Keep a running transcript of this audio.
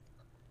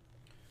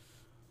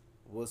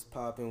What's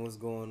popping? What's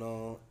going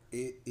on?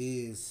 It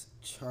is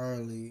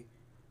Charlie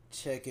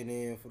checking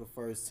in for the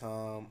first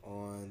time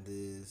on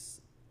this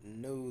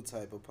new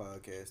type of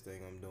podcast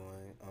thing I'm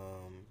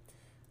doing.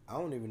 I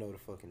don't even know the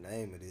fucking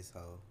name of this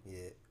hoe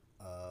yet.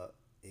 Uh,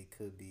 it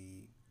could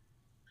be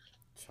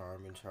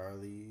Charming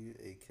Charlie.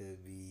 It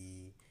could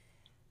be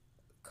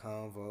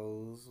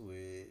Convos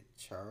with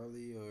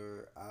Charlie,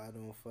 or I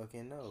don't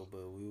fucking know.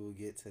 But we will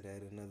get to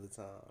that another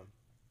time.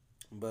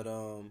 But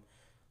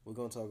we're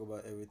gonna talk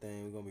about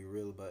everything. We're gonna be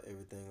real about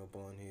everything up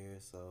on here.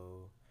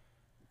 So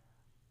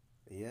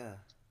yeah,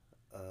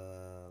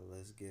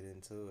 let's get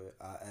into it.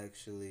 I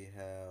actually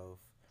have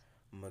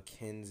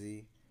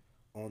Mackenzie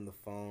on the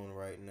phone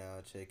right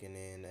now, checking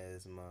in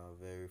as my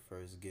very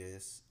first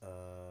guest.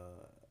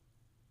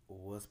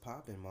 What's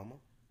popping, Mama?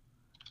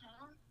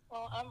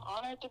 Well, I'm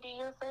honored to be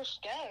your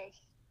first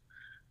guest.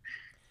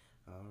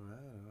 All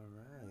right, all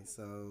right.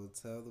 So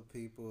tell the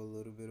people a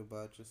little bit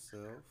about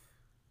yourself.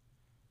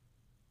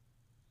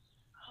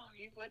 Oh,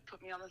 you would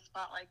put me on the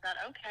spot like that.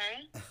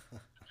 Okay.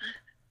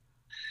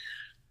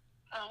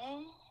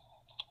 Um,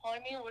 well, I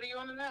mean, what do you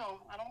want to know?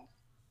 I don't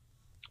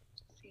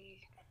see.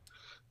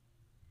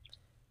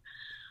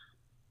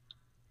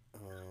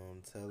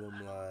 Tell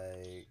them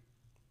like,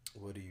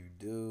 what do you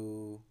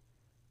do?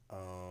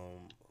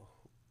 Um,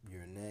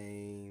 your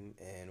name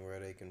and where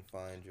they can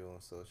find you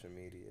on social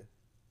media.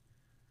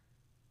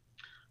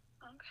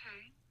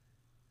 Okay.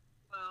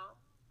 Well,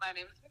 my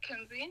name is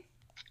Mackenzie.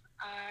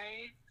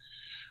 I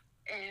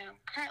am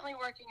currently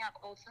working at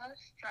Ulta,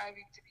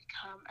 striving to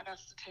become an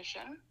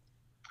esthetician.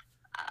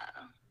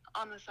 Uh,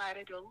 on the side,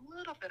 I do a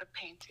little bit of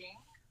painting,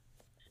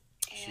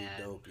 She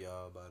and dope,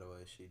 y'all. By the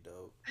way, she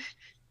dope.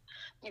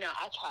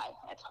 I try.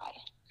 I try.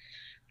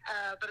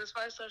 But as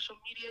far as social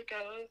media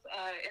goes,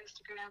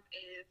 Instagram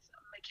is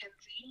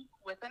Mackenzie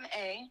with an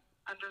A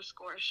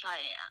underscore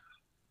Cheyenne.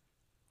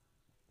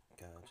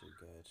 Got you,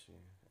 got you.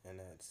 And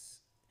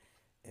that's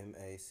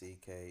MACKENZIE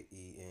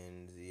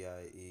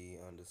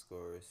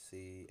underscore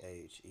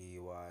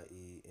CHEYENNE.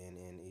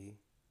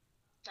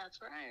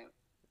 That's right.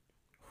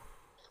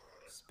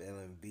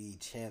 Spelling bee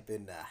champ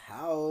in the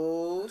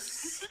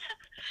house.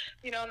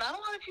 Not a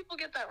lot of people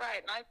get that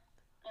right, and I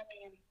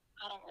mean,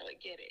 I don't really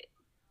get it.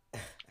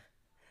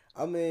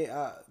 I mean,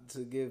 to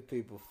give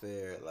people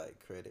fair like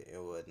credit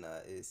and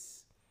whatnot,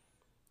 it's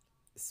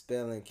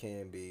spelling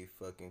can be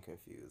fucking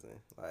confusing.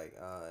 Like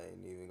I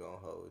ain't even gonna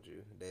hold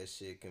you. That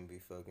shit can be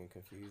fucking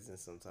confusing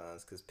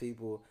sometimes because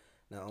people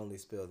not only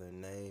spell their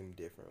name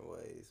different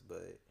ways,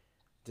 but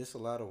just a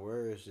lot of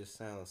words just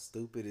sound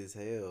stupid as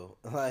hell.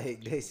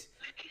 Like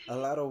a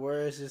lot of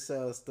words just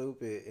sound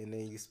stupid, and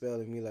then you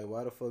spelling me like,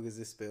 why the fuck is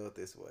this spelled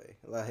this way?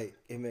 Like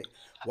it make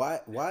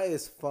why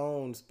is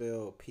phone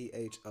spelled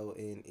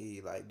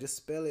PHONE? Like just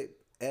spell it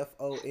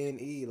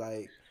FONE.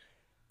 Like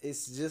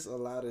it's just a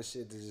lot of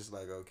shit that's just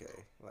like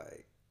okay,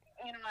 like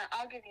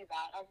I'll give you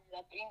that. I'll give you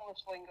that. The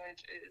English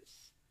language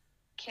is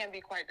can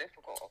be quite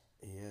difficult.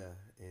 yeah,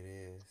 it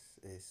is.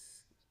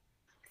 It's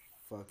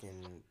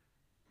fucking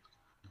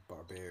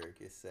barbaric.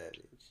 It's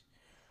savage.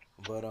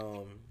 But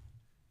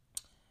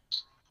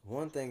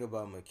one thing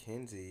about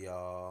Mackenzie,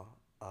 y'all,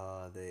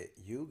 that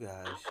you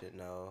guys should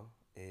know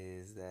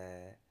is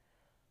that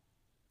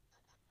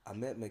I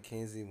met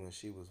Mackenzie when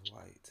she was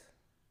white.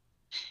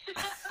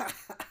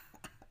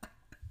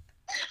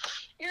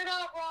 You're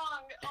not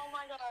wrong. Oh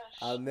my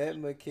I gosh. met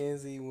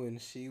Mackenzie when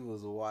she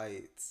was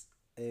white.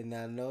 And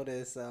I know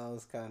that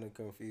sounds kind of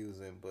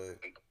confusing, but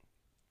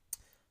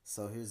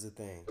so here's the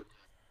thing.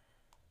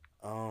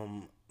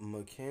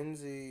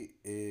 Mackenzie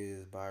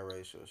is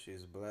biracial.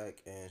 She's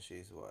black and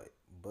she's white.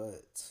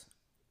 But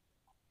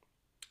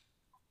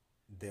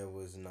there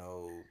was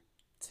no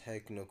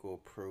technical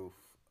proof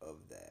of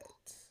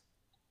that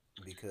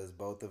because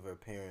both of her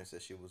parents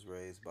that she was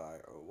raised by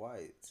are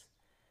white.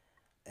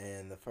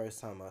 And the first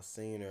time I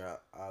seen her,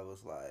 I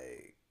was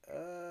like,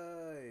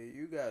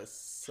 you got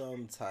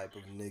some type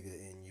of nigga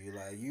in you.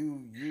 Like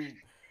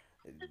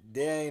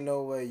there ain't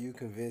no way you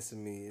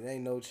convincing me. There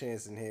ain't no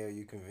chance in hell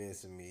you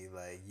convincing me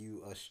like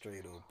you a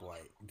straight up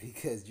white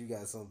because you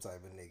got some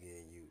type of nigga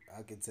in you.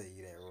 I can tell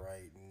you that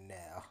right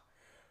now.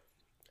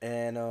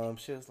 And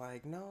she was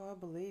like, "No, I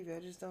believe you. I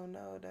just don't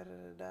know." Da da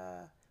da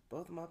da.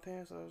 Both of my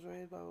parents I was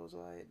raised by was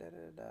white. Da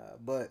da da da.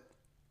 But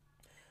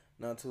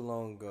not too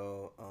long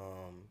ago,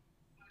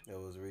 there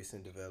was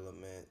recent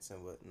developments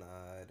and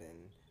whatnot,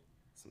 and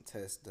some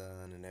tests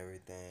done and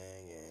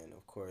everything. And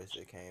of course,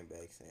 it came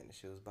back saying that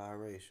she was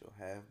biracial,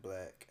 half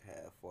black,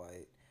 half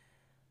white.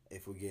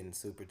 If we're getting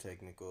super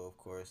technical, of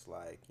course,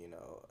 like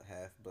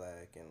half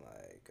black and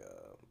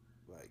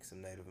like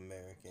some Native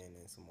American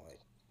and some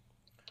white.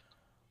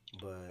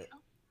 But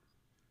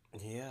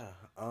yeah,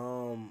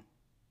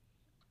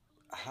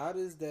 how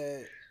does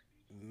that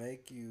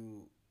make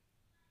you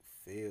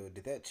feel?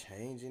 Did that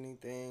change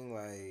anything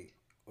like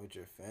with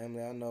your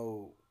family? I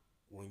know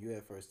when you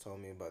had first told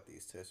me about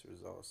these test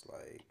results,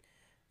 like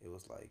it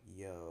was like,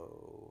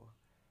 yo,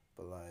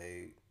 but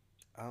like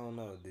I don't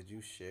know. Did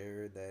you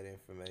share that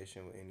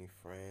information with any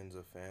friends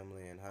or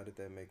family, and how did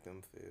that make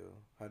them feel?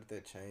 How did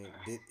that change?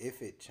 Did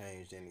if it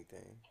changed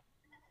anything?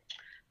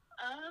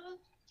 Um,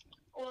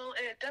 well,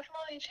 it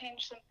definitely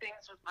changed some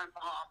things with my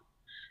mom.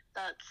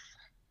 That's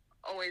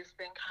always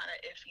been kind of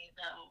iffy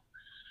though.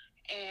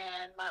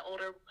 And my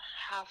older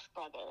half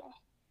brother,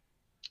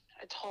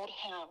 I told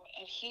him,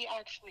 and he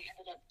actually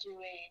ended up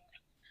doing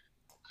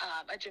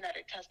a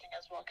genetic testing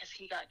as well because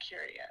he got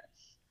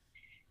curious.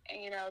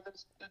 And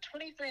the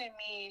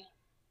 23andMe,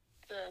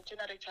 the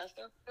genetic test,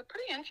 they're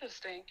pretty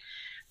interesting.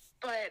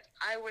 But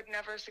I would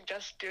never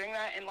suggest doing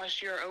that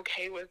unless you're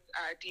okay with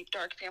deep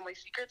dark family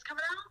secrets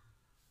coming out,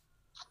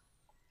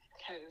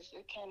 because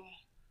it can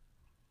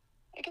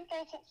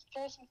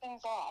throw some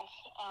things off.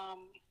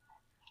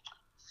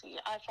 See,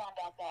 I found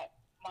out that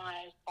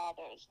my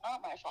father is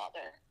not my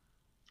father,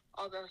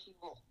 although he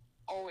will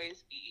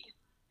always be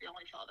the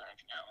only father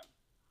I've known.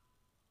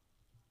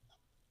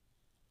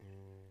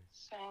 Mm.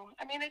 So,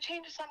 I mean, it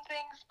changes some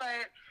things,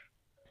 but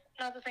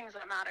not the things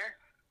that matter.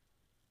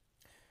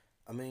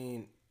 I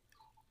mean,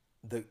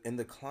 the in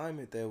the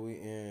climate that we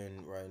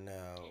in right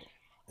now,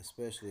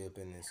 especially up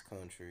in this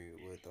country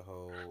with the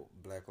whole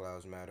Black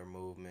Lives Matter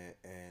movement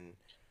and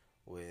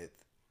with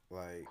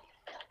like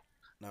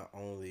not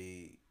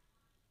only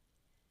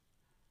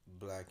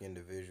black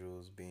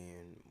individuals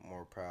being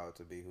more proud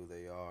to be who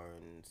they are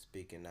and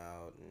speaking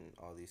out and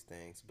all these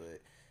things,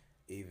 but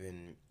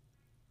even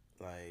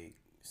like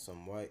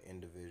some white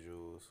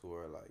individuals who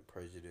are like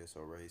prejudiced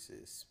or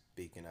racist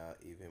speaking out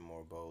even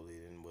more boldly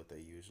than what they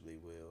usually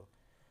will.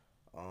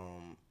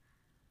 Um,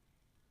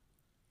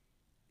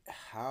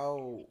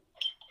 how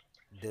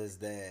does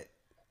that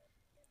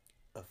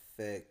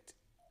affect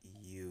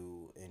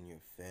you and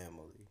your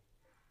family?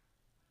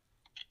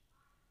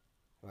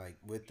 Like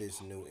with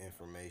this new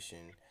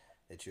information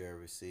that you have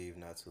received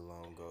not too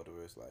long ago, to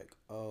where it's like,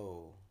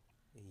 oh,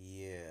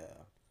 yeah,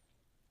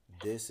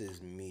 this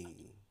is me.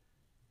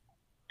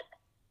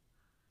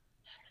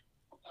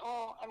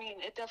 Well, I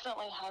mean, it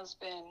definitely has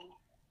been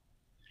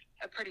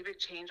a pretty big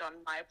change on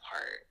my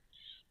part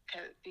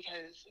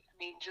because I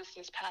mean, just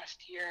this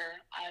past year,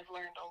 I've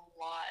learned a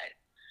lot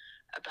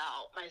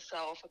about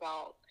myself,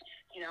 about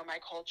my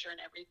culture and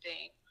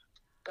everything.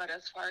 But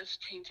as far as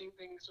changing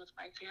things with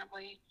my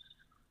family,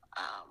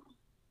 um,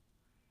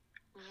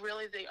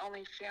 really the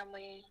only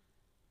family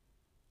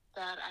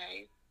that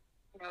I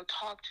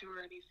talk to or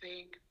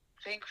anything,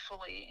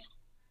 thankfully,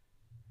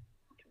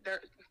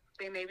 they're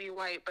they may be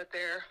white, but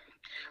they're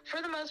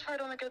for the most part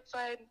on the good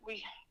side.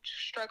 We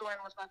struggling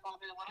with my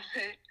father a little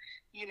bit,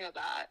 you know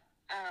that.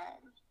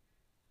 Um,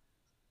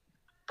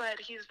 but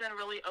he's been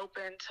really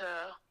open to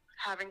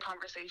having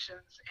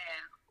conversations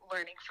and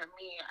learning from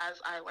me as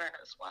I learn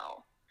as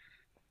well.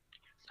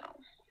 So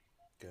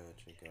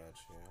Gotcha,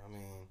 gotcha. I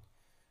mean,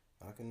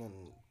 I can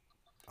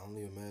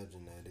only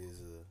imagine that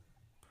is a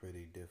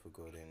pretty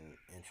difficult and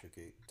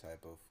intricate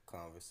type of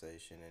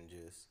conversation and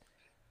just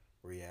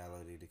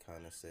reality to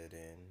kind of set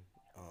in.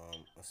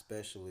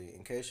 Especially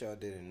in case y'all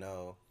didn't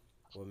know,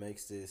 what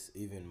makes this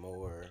even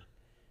more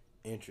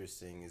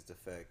interesting is the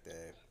fact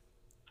that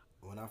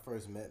when I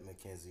first met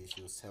Mackenzie,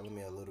 she was telling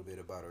me a little bit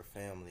about her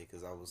family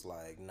because I was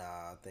like, nah,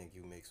 I think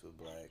you mixed with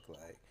black.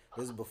 Like,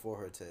 this is before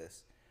her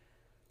test.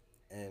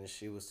 And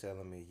she was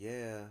telling me,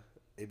 yeah,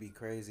 it'd be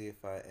crazy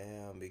if I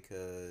am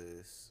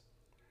because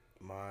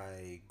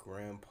my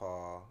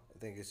grandpa, I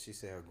think she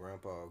said her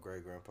grandpa or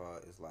great grandpa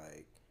is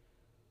like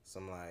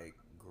some like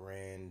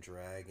grand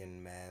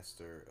dragon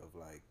master of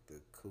like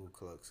the Ku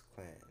Klux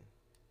Klan.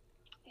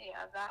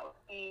 yeah, that would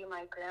be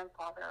my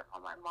grandfather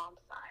on my mom's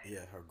side.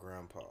 Yeah, her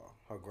grandpa.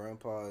 Her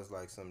grandpa is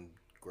like some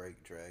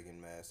great dragon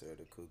master of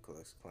the Ku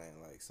Klux Klan.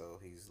 Like, so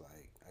he's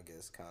like, I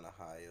guess, kind of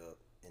high up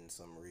in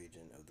some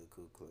region of the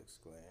Ku Klux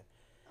Klan.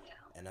 Yeah.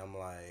 And I'm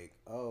like,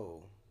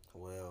 oh,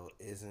 well,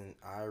 isn't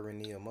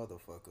irony a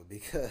motherfucker?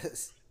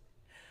 Because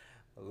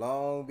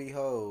long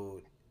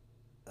behold,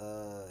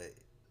 uh,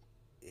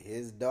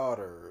 his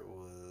daughter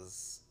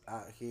was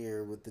out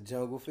here with the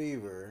jungle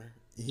fever,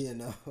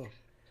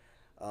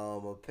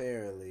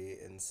 apparently.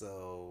 And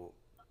so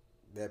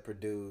that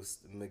produced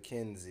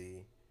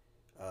Mackenzie,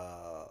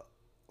 uh,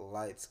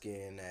 light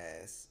skinned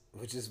ass,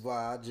 which is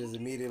why I just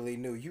immediately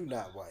knew you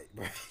not white,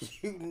 bro.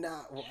 You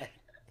not white.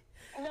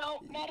 No,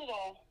 not at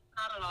all.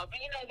 Not at all. But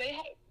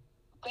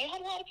they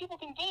had a lot of people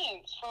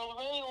convinced for a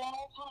really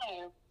long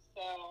time.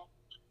 So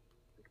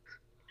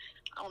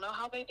I don't know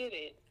how they did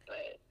it,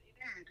 but they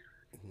did.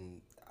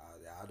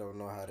 I don't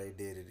know how they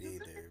did it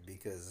either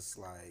because it's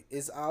like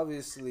it's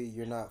obviously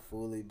you're not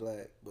fully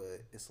black,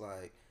 but it's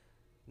like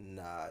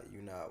nah,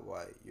 you're not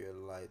white. You're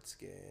light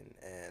skinned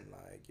and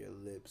like your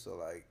lips are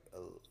like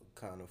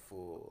kind of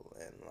full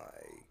and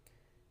like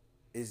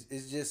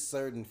it's just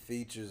certain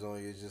features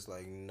on you. It's just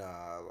like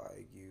nah,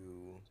 like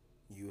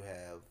you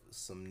have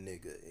some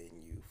nigga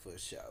in you for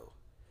sure,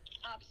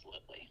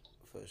 Absolutely.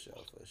 for sure,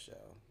 for sure.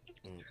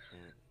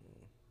 Mm-mm-mm.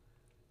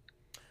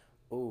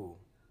 Ooh,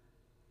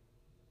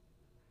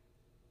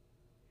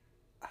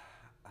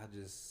 I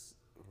just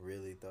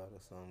really thought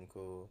of something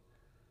cool.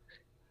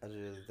 I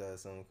just thought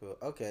something cool.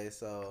 Okay,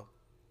 so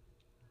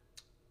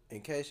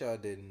in case y'all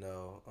didn't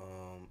know,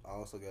 I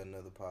also got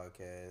another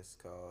podcast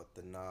called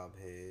The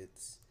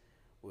Knobheads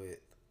with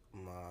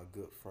my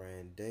good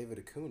friend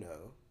David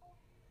Akuno,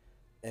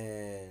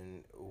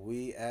 and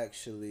we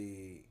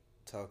actually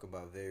talk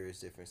about various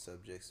different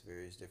subjects,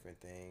 various different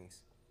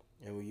things,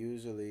 and we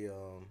usually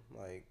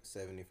like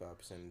 75%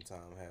 of the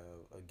time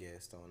have a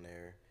guest on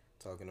there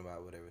talking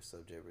about whatever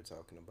subject we're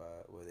talking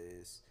about, whether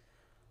it's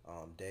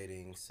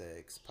dating,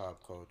 sex,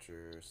 pop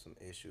culture, some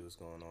issues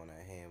going on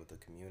at hand with the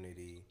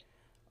community,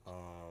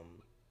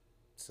 um,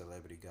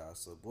 celebrity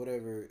gossip,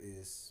 whatever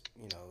is,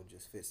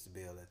 just fits the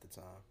bill at the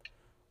time.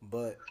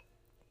 But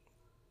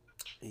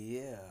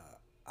yeah,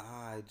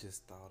 I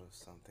just thought of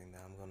something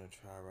that I'm gonna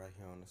try right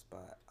here on the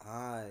spot.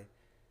 I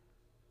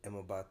am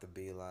about to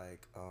be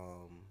like,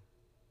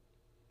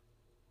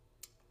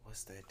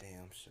 what's that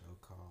damn show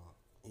called?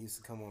 It used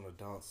to come on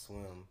Adult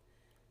Swim.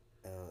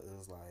 It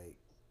was like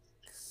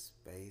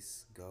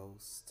Space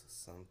Ghost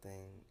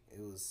something. It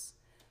was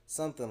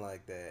something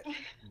like that,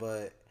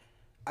 but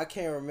I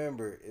can't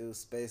remember. It was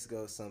Space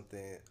Ghost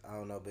something. I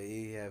don't know, but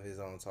he have his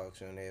own talk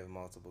show and they have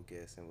multiple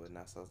guests and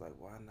whatnot. So I was like,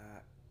 why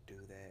not do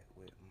that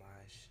with my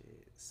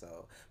shit?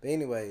 So, but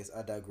anyways,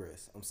 I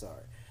digress. I'm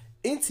sorry.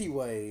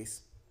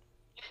 Anyways,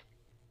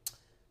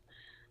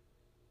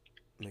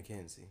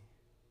 Mackenzie,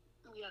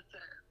 Yes,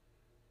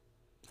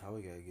 sir. how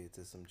we gotta get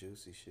to some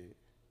juicy shit?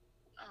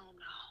 Oh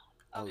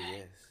no. Oh Okay.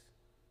 yes.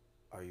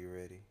 Are you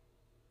ready?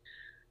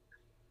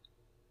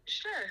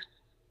 Sure.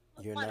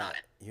 You're Why not? not.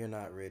 You're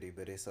not ready,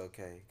 but it's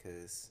okay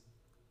because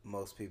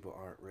most people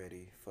aren't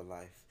ready for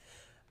life.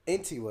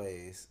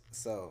 Anyways,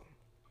 so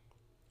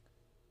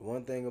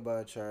one thing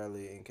about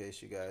Charlie, in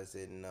case you guys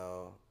didn't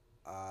know,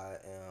 I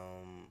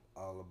am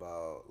all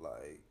about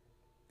like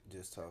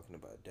just talking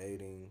about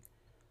dating,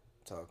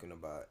 talking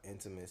about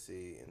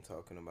intimacy, and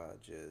talking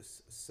about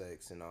just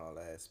sex in all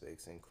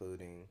aspects,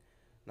 including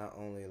not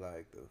only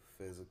like the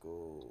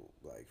physical,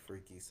 like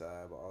freaky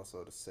side, but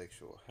also the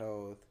sexual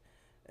health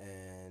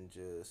and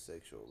just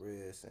sexual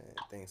risks and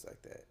things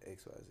like that.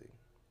 XYZ.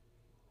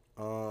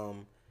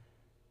 Um,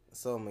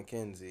 so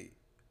Mackenzie,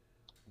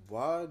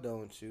 why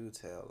don't you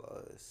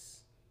tell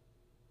us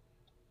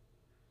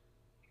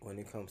when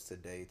it comes to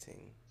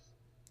dating,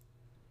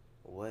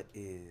 what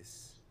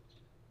is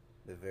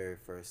the very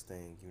first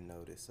thing you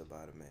notice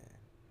about a man?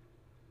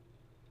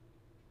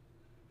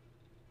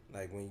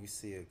 Like when you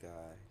see a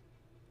guy,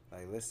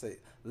 like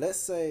let's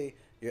say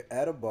you're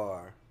at a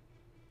bar,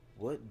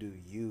 what do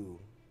you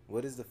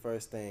what is the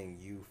first thing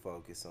you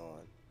focus on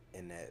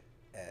in that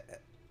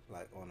at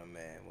like on a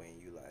man when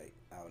you like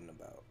out and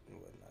about and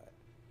whatnot?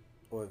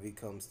 Or if he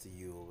comes to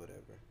you or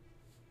whatever.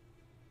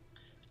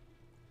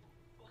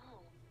 Ooh,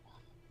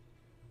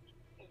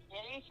 the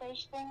very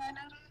first thing I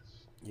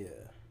noticed.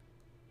 Yeah.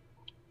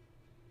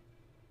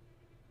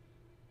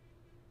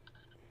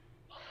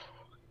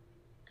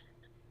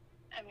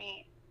 I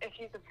mean, if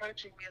he's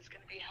approaching me, it's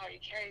going to be how he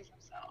carries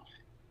himself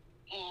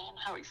and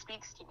how he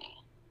speaks to me.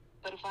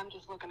 But if I'm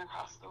just looking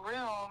across the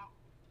room,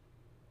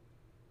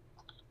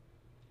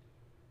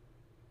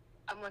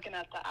 I'm looking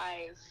at the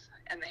eyes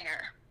and the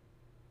hair.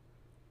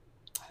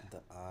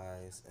 The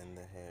eyes and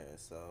the hair.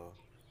 So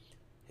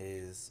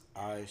his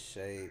eye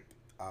shape,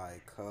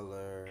 eye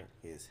color,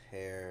 his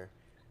hair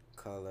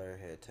color,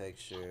 hair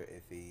texture,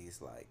 if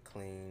he's like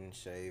clean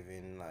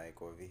shaven,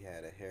 like, or if he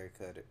had a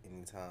haircut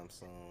anytime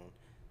soon,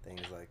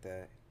 things like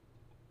that.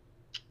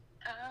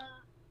 Um,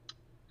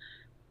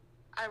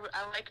 I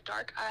like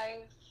dark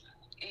eyes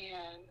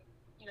and,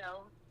 you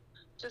know,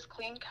 just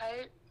clean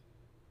cut.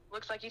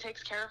 Looks like he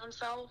takes care of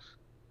himself.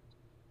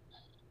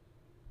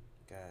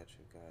 Got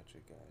you, got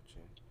you, got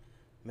you.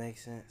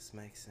 Makes sense,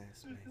 makes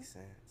sense, Mm-hmm. makes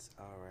sense.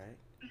 All right.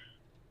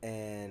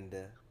 And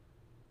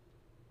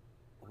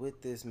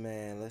with this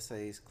man, let's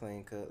say he's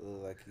clean cut,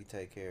 look like he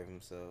take care of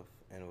himself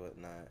and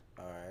whatnot.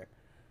 All right.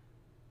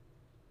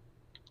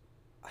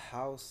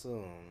 How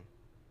soon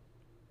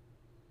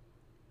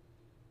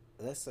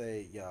let's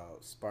say y'all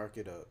spark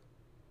it up,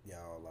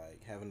 y'all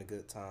like having a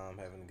good time,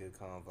 having a good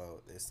convo,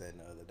 this, that, and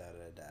the other, da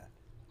da da.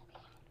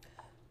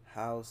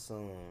 How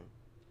soon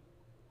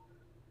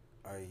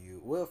are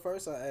you? Well,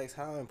 first I ask,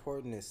 how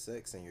important is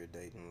sex in your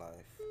dating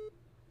life?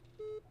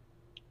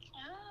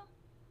 Um,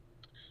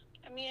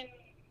 I mean,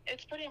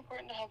 it's pretty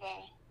important to have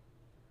a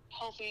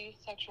healthy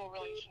sexual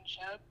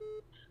relationship.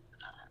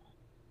 Uh,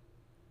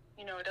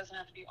 it doesn't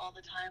have to be all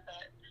the time,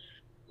 but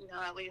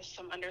at least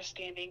some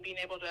understanding, being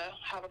able to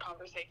have a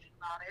conversation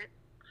about it.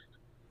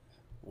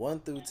 1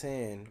 through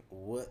 10,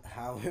 what?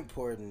 How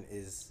important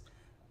is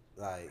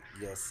like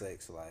your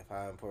sex life?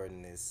 How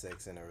important is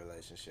sex in a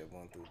relationship?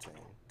 1 through 10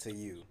 to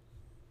you?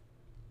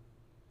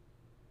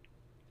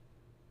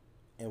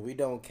 And we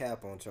don't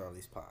cap on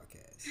Charlie's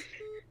podcast.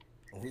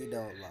 We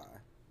don't lie.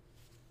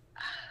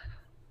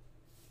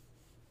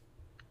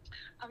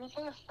 I'm gonna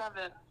say a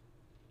 7.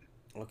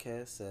 Okay,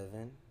 a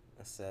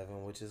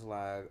seven, which is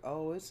like,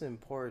 oh, it's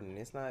important.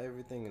 It's not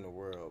everything in the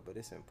world, but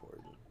it's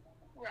important.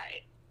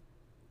 Right.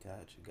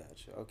 Gotcha,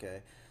 gotcha.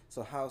 Okay,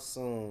 so how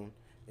soon?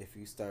 if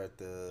you start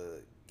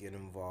to get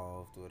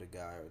involved with a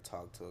guy or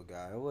talk to a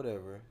guy or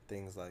whatever,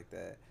 things like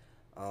that,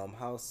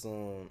 how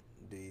soon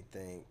do you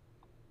think?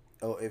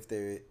 Oh, if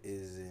there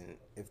isn't,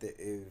 if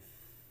there's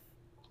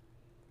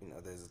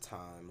a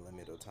time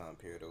limit or time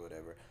period or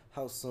whatever,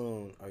 how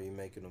soon are you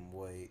making them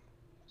wait,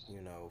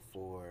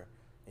 for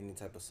any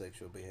type of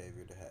sexual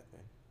behavior to happen?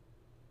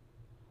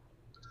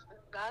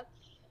 That's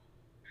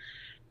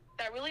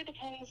that really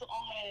depends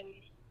on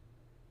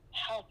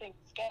how things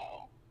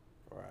go.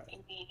 Right. I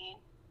mean,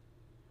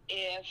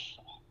 if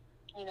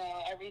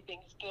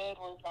everything's good,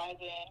 we're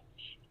vibing,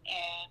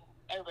 and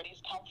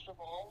everybody's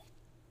comfortable,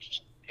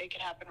 it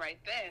could happen right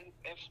then.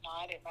 If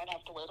not, it might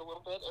have to wait a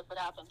little bit if it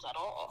happens at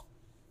all.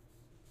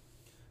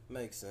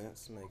 Makes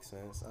sense. Makes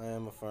sense. I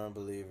am a firm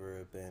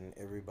believer in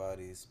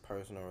everybody's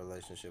personal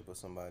relationship with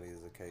somebody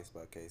is a case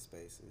by case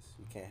basis.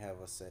 You can't have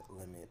a set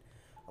limit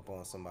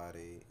upon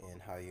somebody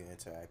and how you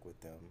interact with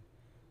them.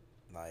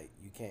 Like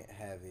you can't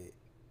have it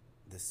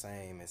the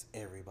same as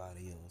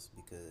everybody else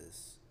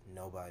because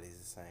nobody's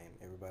the same.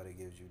 Everybody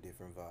gives you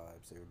different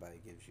vibes. Everybody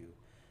gives you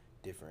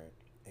different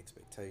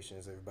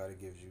expectations. Everybody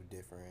gives you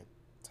different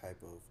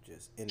type of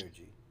just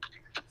energy.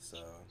 So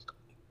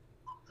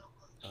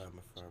I'm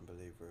a firm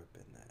believer up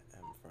in that.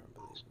 I'm a firm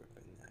believer up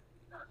in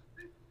that.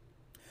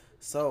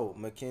 So,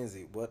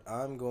 Mackenzie, what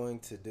I'm going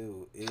to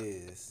do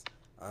is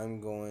I'm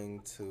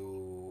going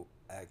to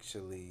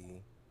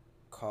actually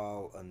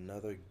call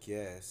another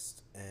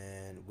guest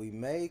and we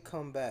may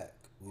come back.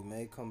 We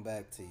may come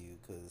back to you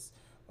cuz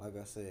like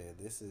I said,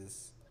 this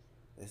is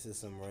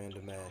some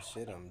random ass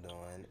shit I'm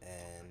doing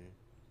and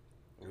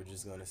we're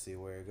just going to see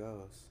where it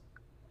goes.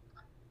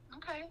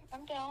 Okay,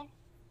 I'm down.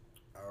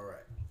 All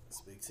right.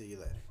 Speak to you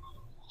later.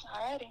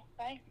 Alrighty,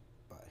 bye.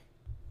 Bye.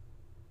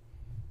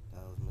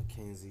 That was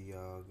Mackenzie,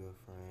 y'all, good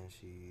friend.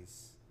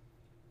 She's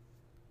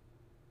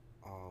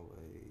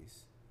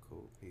always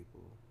cool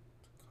people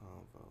to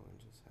convo and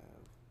just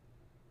have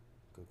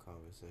good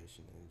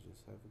conversation and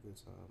just have a good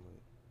time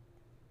with.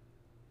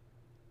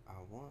 I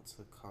want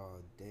to call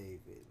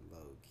David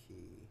low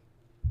key.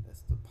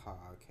 That's the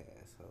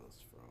podcast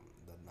host from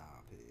the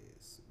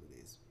Knobheads with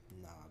his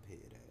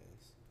knobhead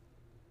ass.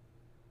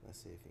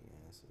 Let's see if he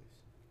answers.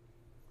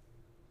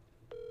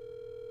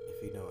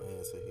 If he don't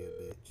answer, he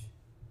a bitch.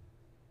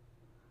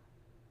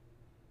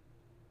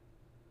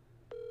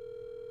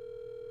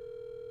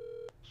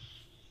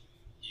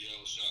 Yo,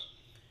 what's up?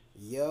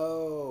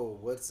 Yo,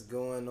 what's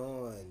going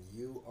on?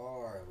 You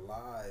are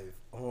live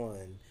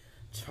on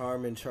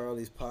Charming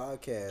Charlie's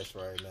podcast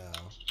right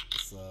now.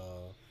 So,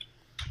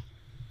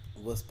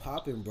 what's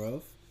popping,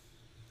 bro?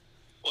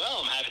 Well,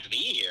 I'm happy to be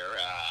here.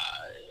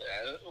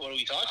 What are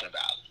we talking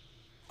about?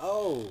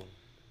 Oh,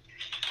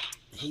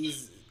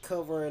 he's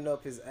covering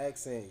up his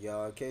accent,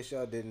 y'all. In case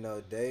y'all didn't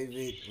know,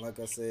 David, like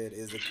I said,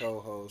 is the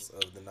co-host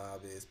of the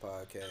Knobheads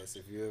podcast.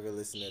 If you ever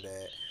listen to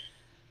that,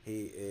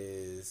 he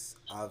is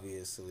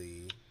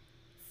obviously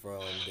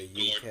from the The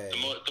more, the UK.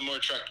 more, the more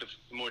attractive,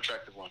 the more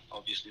attractive one.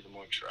 Obviously, the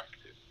more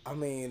attractive I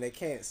mean, they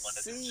can't one.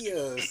 see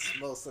us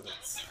most of the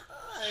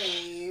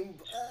time,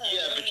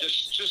 Yeah, but but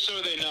just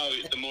so they know,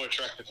 the more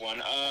attractive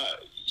one.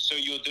 So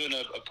you're doing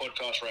a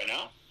podcast right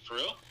now, for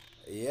real?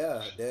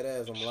 yeah, dead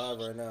ass. I'm live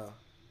right now.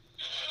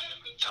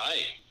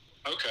 Tight.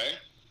 Okay.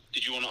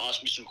 Did you want to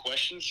ask me some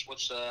questions?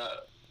 What's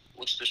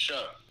the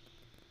show?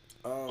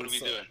 What are we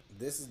So doing?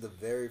 this is the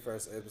very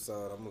first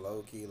episode. I'm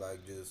low key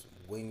like just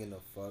winging the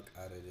fuck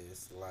out of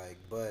this, like,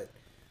 but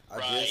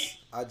Right,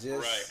 I right.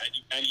 just,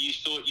 And you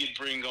thought you'd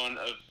bring on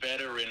a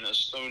veteran, a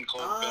stone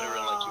cold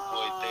veteran like your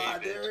boy ah,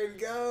 David. there it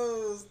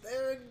goes,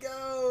 there it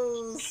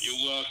goes,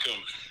 You're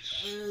welcome.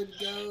 there it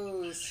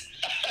goes.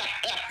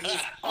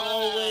 He's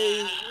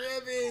always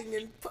ribbing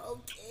and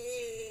poking.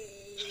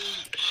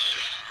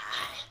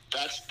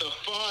 That's the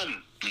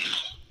fun.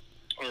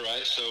 All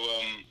right. So,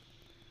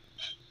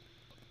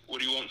 what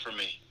do you want from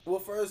me? Well,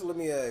 first, let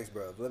me ask,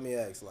 bro. Let me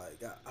ask,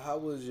 like, how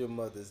was your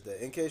Mother's Day?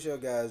 In case your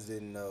guys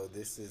didn't know,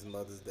 this is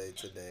Mother's Day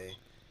today,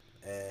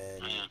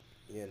 and Mhm.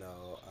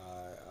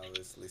 I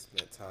obviously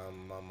spent time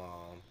with my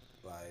mom.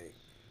 Like,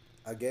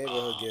 I gave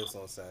her gifts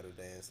on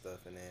Saturday and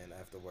stuff, and then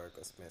after work,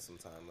 I spent some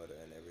time with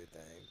her and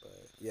everything.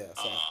 But yeah,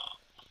 so Uh,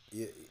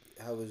 yeah,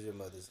 how was your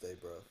Mother's Day,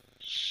 bro?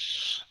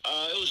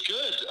 it was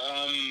good.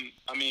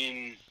 I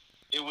mean,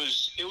 it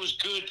was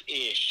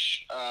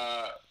good-ish.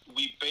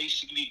 We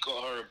basically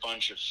got her a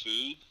bunch of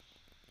food.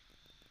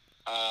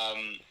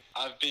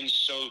 I've been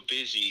so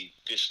busy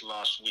this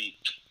last week,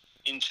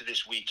 into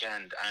this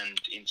weekend and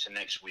into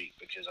next week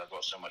because I've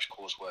got so much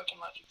coursework and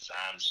like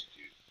exams to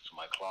do for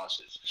my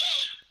classes.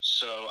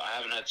 So I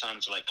haven't had time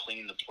to like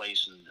clean the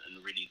place and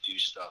really do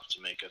stuff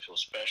to make her feel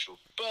special.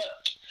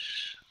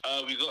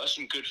 But we got her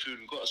some good food.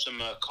 We got her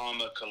some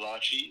Karma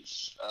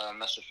kolaches.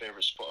 That's a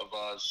favorite spot of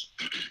ours.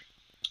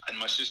 And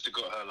my sister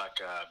got her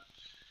like I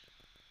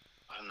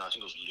don't know. I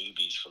think it was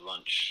Luby's for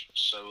lunch.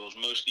 So it was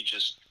mostly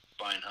just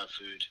buying her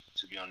food,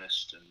 to be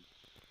honest, and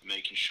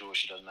making sure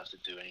she doesn't have to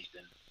do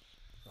anything.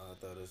 I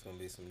thought there was gonna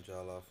be some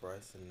jollof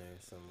rice in there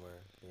somewhere,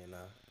 you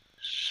know.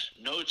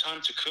 No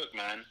time to cook,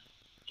 man.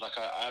 Like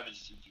I have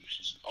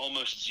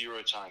almost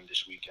zero time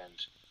this weekend.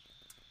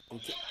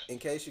 In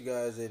case you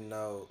guys didn't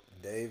know,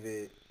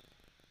 David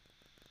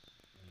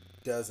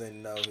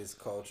doesn't know his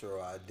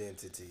cultural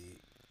identity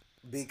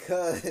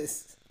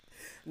because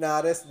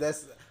nah,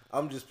 that's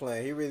I'm just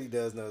playing. He really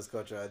does know his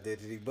cultural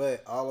identity,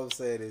 but all I'm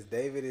saying is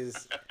David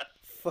is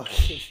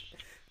fucking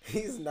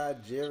he's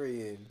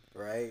Nigerian,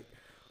 right?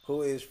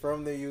 Who is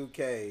from the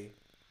UK,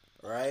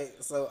 right?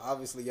 So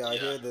obviously y'all Yeah.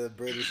 hear the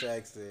British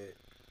accent,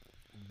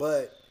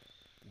 but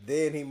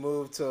then he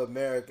moved to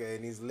America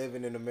and he's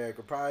living in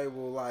America. Probably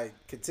will like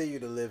continue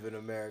to live in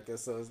America.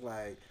 So it's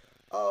like,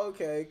 oh,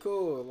 okay,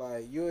 cool.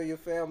 Like you and your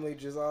family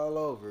just all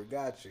over.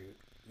 Got you,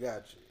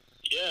 got you.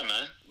 Yeah,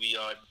 man. We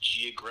are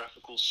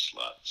geographical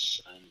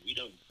sluts, and we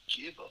don't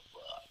give a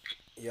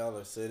fuck. Y'all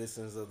are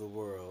citizens of the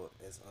world,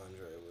 as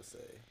Andre would say.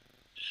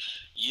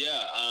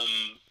 Yeah,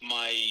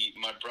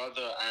 my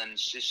brother and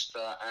sister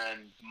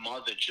and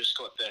mother just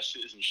got their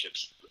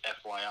citizenships,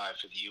 FYI,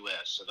 for the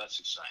US, so that's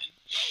exciting.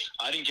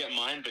 I didn't get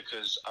mine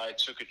because I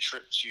took a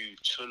trip to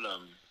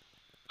Tulum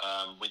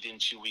within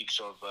 2 weeks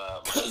of my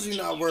Cause you're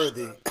not interviews.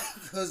 worthy.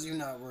 Cause you're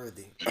not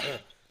worthy.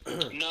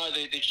 No,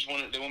 they just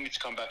want me to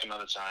come back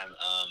another time.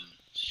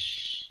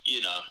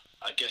 You know,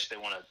 I guess they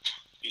want to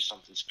do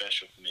something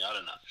special for me. I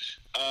don't know.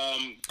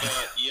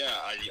 But yeah,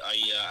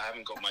 I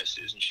haven't got my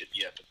citizenship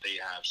yet, but they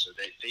have. So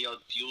they are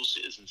dual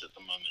citizens at the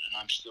moment, and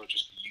I'm still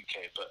just the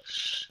UK. But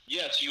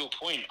yeah, to your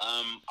point,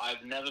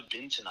 I've never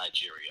been to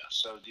Nigeria.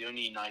 So the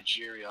only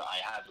Nigeria I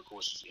have, of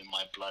course, is in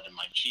my blood and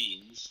my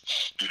genes,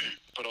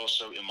 but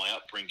also in my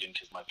upbringing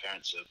because my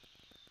parents are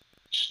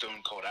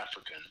stone cold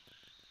African.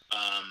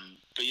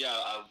 But yeah,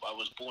 I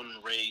was born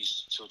and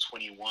raised till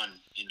 21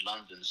 in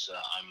London, so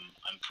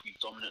I'm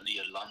predominantly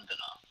a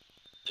Londoner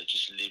that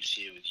just lives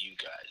here with you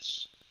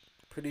guys.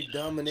 Pretty You know,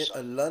 dominant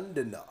so a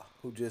Londoner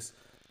who just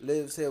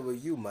lives here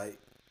with you, mate.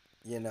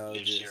 You know,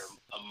 lives here just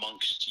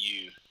amongst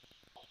you.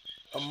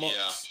 Yeah,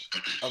 amongst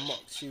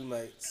amongst you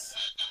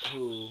mates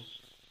who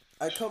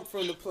I come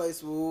from the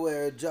place where we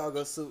wear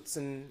jogger suits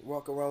and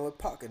walk around with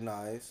pocket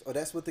knives. Or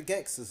that's what the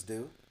gangsters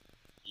do.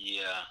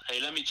 yeah. Hey,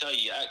 let me tell you,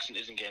 your accent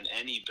isn't getting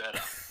any better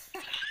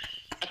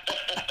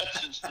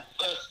since the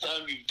first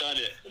time you've done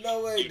it.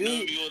 No way, You've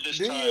known me all this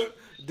do time. you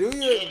do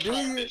You your don't do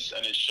you practice,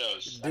 and it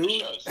shows. And it do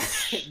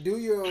shows. do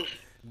your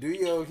do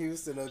your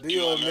Houston or do Do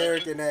your my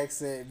American? American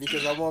accent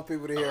because I want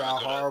people to All hear right, how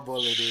go ahead. horrible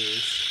it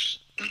is.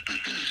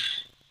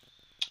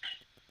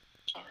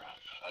 All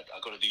right, I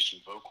got to do some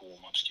vocal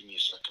warm ups. Give me a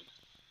second.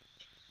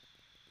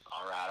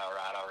 All right, all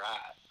right, all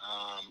right.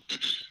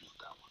 Not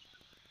that one.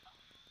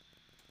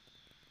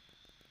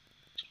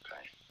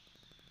 Okay,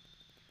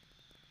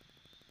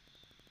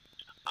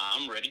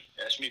 I'm ready.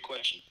 Ask me a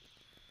question.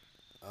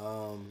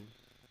 Um.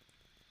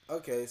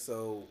 Okay,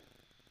 so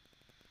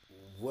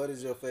what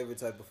is your favorite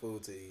type of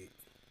food to eat?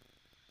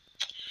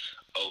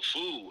 Oh,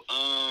 food.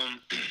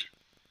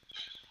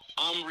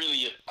 I'm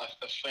really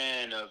a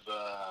fan of.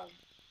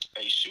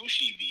 Hey,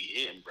 sushi be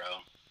hitting, bro.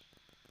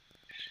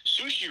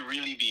 Sushi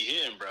really be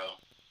hitting, bro.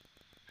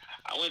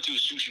 I went to a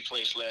sushi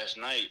place last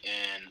night,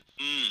 and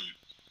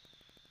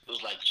it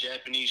was like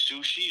Japanese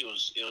sushi. It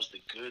was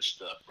the good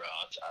stuff, bro.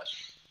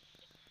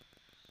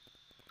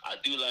 I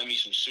do like me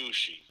some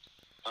sushi.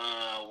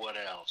 What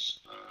else?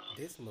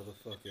 This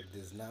motherfucker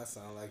does not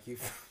sound like you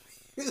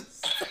from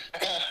Houston.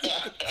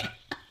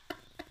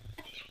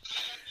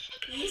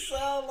 You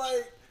sound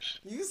like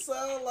you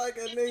sound like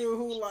a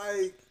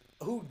nigga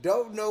who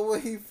don't know where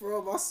he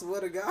from. I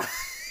swear to God,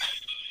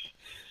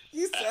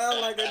 you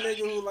sound like a nigga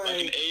who like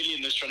an like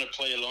alien that's trying to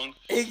play along.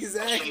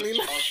 exactly. I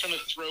was trying to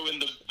throw in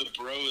the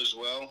bro as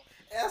well.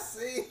 I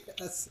see.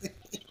 I see.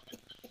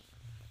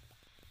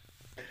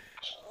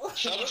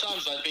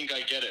 Sometimes I think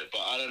I get it, but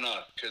I don't know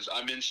because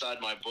I'm inside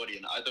my body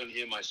and I don't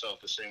hear myself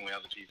the same way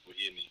other people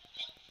hear me.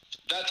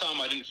 That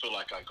time I didn't feel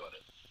like I got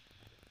it,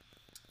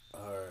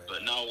 All right.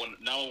 but now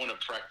I want to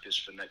practice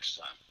for next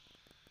time.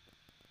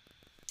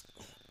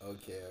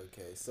 Okay.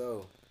 Okay.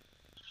 So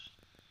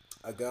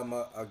I got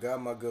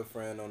my good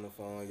friend on the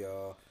phone,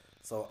 y'all.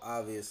 So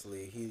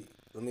obviously he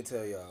let me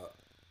tell y'all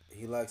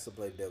he likes to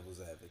play devil's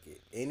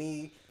advocate.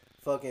 Any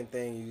fucking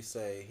thing you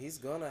say, he's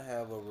gonna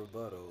have a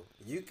rebuttal.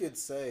 You could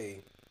say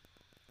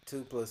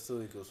 2 plus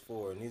 2 equals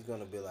 4, and he's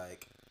gonna be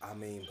like, I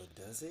mean,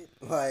 but does it?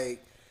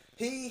 Like,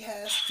 he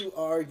has to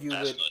argue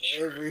That's with not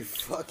true. every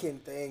fucking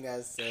thing I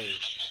say.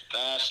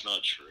 That's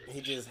not true. He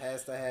just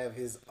has to have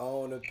his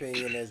own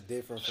opinion that's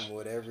different from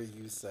whatever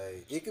you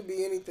say. It could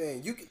be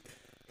anything.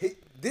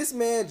 This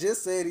man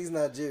just said he's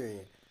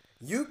Nigerian.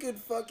 You could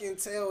fucking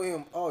tell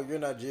him, "Oh, you're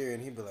Nigerian."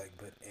 He'd be like,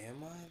 "But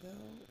am I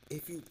though?"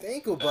 If you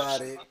think about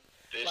That's it, not.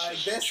 This like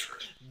isn't true.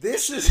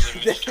 this This is is a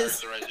this.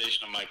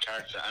 mischaracterization of my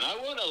character, and I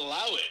won't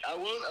allow it. I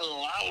won't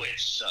allow it,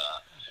 sir.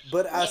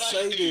 But I What I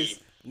say do this.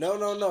 No,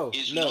 no, no,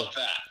 is no. not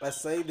that. I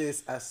say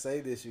this. I say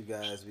this, you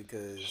guys,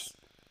 because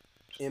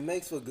it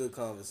makes for good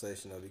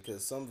conversation though.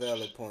 Because some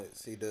valid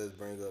points he does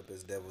bring up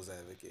as devil's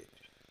advocate,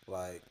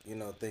 like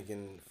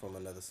thinking from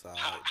another side,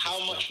 How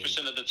just much thinking.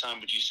 percent of the time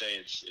would you say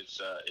it's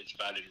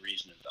valid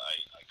reasoning that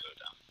I go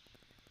down?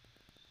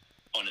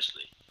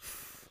 Honestly.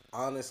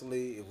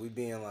 Honestly, if we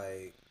being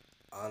like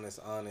honest,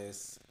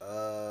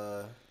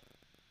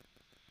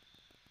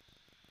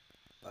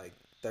 like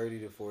 30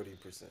 to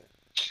 40%.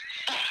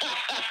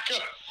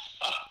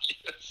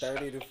 Yes.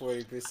 30 to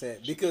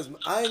 40%. Because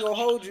I ain't gonna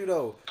hold you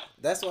though.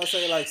 That's why I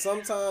say like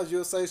sometimes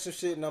you'll say some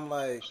shit and I'm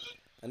like,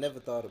 I never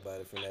thought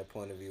about it from that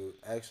point of view.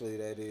 Actually,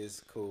 that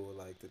is cool,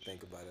 like to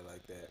think about it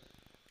like that.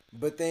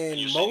 But And then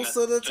you're saying most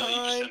that of the 30%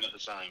 time, of the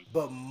time.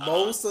 but Uh huh.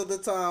 most of the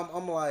time,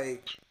 I'm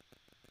like,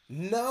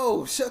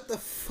 no, shut the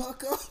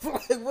fuck up.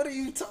 Like, what are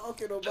you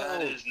talking That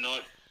about? is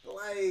not.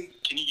 Like,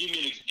 Can you give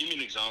me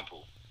an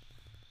example?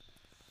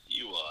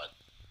 You are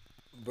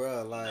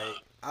bruh, like,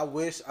 nah. I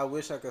wish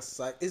I could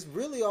cite. It's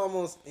really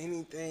almost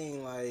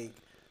anything. Like,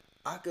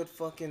 I could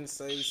fucking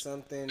say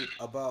something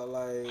about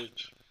like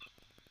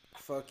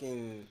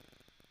fucking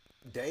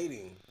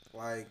dating.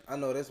 Like, I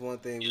know that's one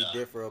thing we Yeah.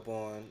 differ up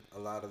on a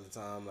lot of the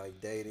time. Like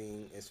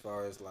dating, as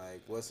far as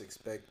like what's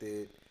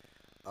expected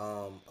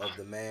of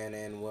the man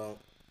and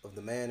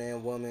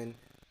woman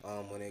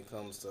when it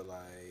comes to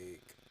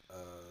like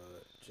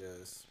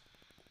just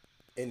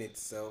in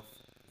itself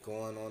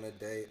going on a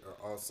date,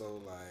 or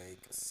also like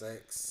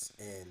sex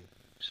and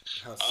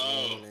how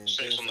Oh, soon and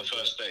sex things on the like that.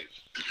 first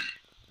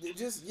date.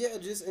 Just yeah,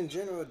 just in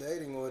general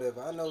dating or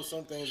whatever. I know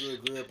some things we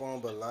agree upon,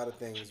 but a lot of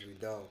things we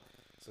don't.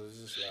 So it's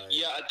just like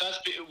Yeah,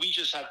 we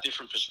just have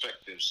different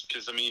perspectives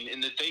because I mean, in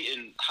the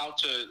dating, how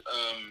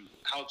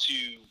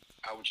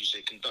would you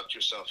say conduct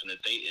yourself in the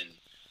dating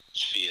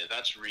sphere?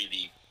 That's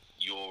really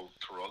your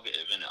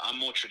prerogative, and I'm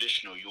more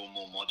traditional. You're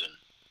more modern.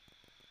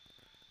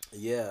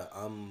 yeah,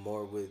 I'm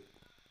more with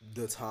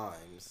the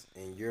times,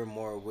 and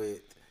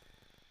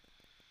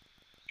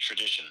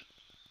Tradition.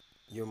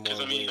 you're Because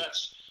more I mean, with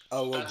that's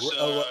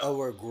a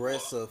what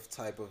regressive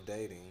type of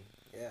dating.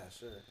 Yeah,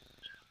 sure.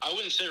 I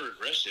wouldn't say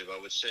regressive. I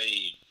would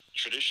say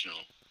traditional.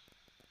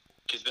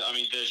 Because I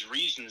mean, there's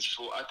reasons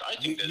for. I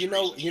You think there's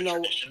reasons for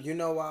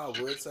tradition. why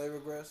I would say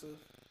regressive,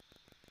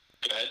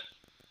 Go ahead.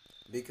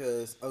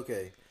 because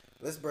okay,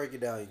 let's break it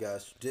down, you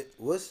guys.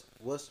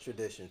 What's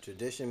tradition?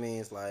 Tradition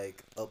means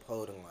like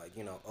upholding like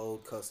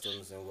old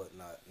customs and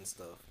whatnot and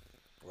stuff,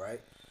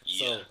 right?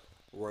 Yeah. So Yeah,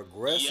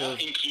 regressive.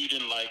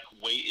 including like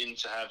waiting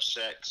to have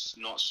sex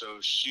not so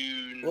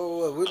soon.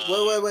 Bro,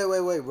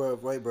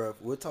 wait, bro.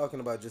 We're talking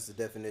about just the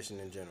definition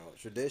in general.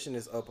 Tradition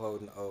is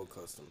upholding old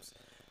customs.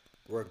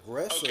 Okay,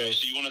 Regressive,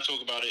 so you want to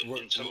talk about it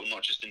re, in total,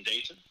 not just in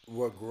dating?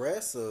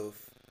 regressive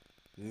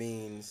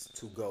means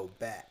to go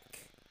back,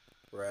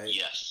 right?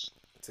 Yes.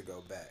 To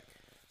go back.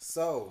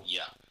 So,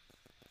 Yeah.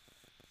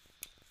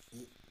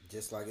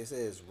 just like it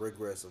says,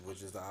 regressive,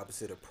 which is the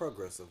opposite of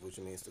progressive, which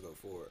means to go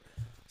forward.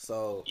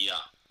 So, Yeah.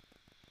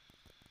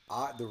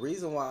 the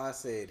reason why I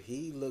said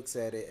he looks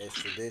at it as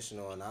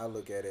traditional and I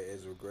look at it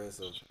as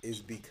regressive is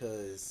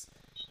because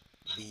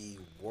the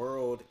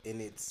world in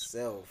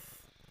itself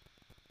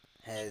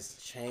has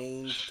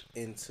changed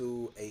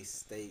into a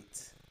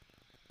state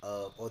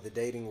of, or the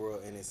dating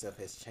world in itself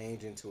has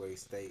changed into a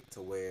state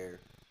to where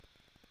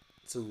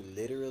to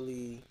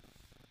literally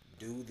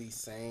do the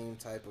same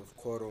type of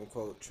quote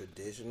unquote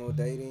traditional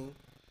dating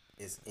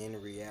is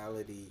in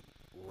reality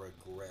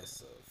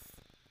regressive.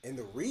 And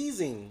the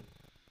reason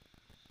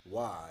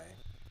why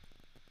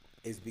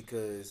is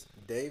because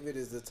David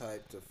is the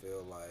type to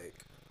feel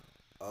like,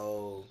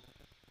 oh,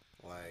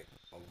 like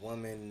a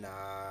woman,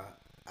 nah,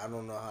 I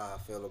don't know how I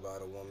feel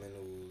about a woman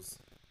who's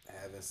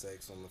having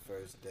sex on the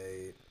first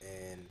date,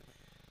 and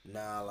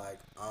nah, like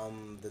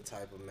I'm the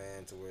type of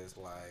man to where it's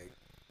like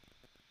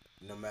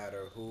no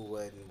matter who,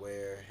 what, and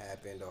where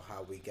happened or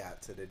how we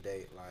got to the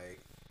date, like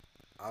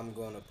I'm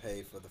gonna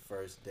pay for the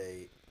first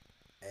date,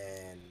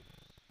 and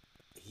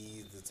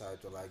he's the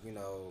type to like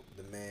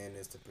the man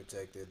is the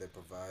protector, the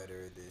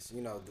provider, this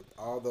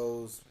all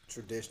those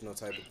traditional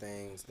type of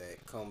things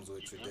that comes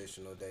with Hmm.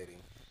 traditional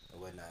dating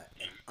and whatnot.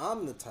 And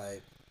I'm the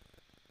type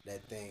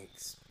that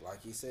thinks,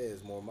 like he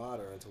says, more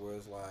modern to where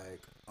it's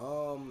like,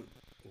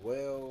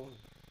 well,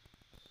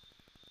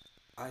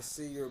 I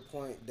see your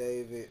point,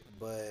 David,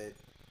 but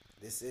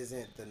this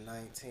isn't the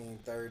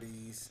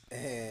 1930s,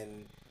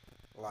 and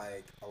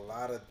like a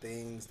lot of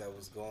things that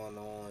was going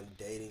on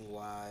dating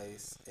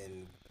wise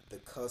and the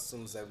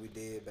customs that we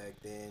did back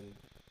then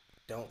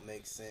don't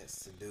make sense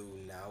to do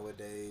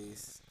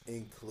nowadays,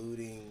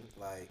 including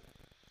like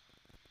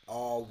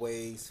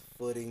always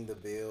footing the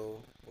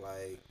bill,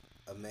 like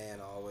a man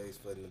always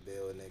footing the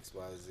bill in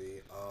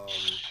XYZ.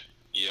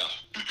 Yeah.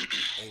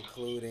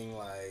 Including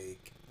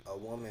like a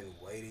woman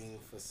waiting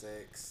for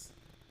sex,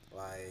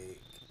 like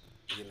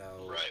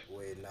Right.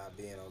 with not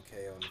being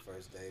okay on the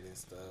first date and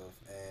stuff.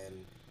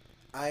 And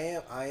I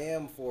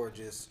am for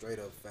just straight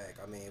up fact.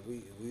 I mean, if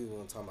we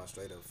want to talk about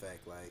straight up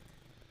fact, like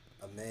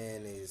a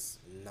man is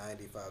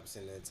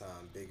 95% of the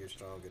time bigger,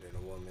 stronger than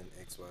a woman.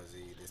 X, Y, Z,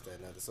 this, that,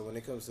 and other. So when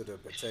it comes to the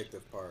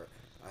protective part,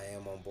 I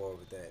am on board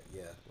with that.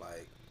 Yeah,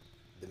 like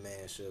the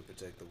man should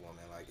protect the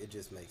woman. Like it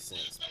just makes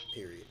sense.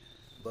 Period.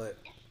 But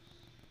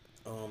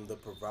the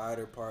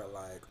provider part,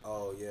 like,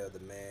 oh yeah, the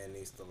man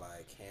needs to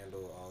like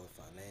handle all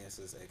the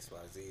finances,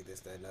 XYZ, this,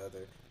 that, and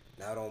other.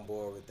 not on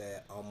board with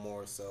that. I'm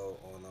more so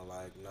on a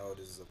like, no,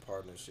 this is a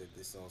partnership.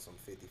 This is on some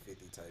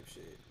 50-50 type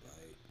shit.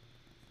 Like,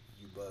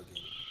 you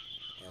bugging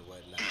and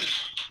whatnot.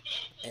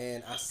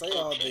 And Okay. I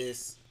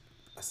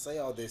say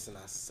all this, and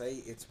I say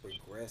it's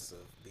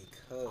regressive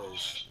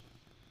because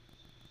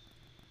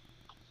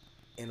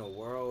in a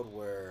world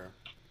where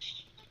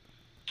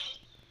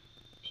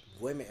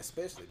women,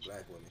 especially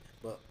black women,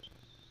 but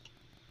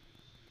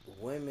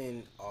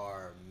women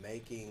are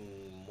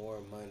making more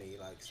money.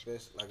 Like,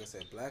 especially like I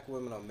said, black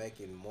women are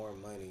making more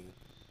money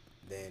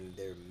than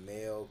their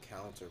male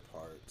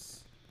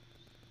counterparts,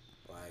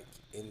 like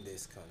in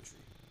this country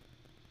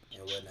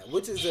and whatnot,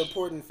 which is an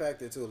important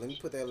factor too. Let me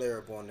put that layer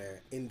up on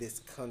there, in this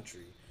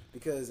country,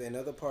 because in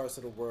other parts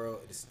of the world,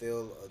 it is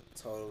still a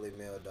totally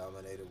male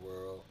dominated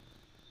world.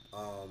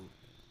 Um,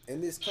 in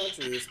this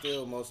country, it's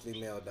still mostly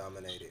male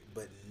dominated,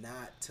 but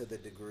not to the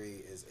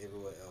degree as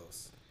everywhere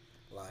else.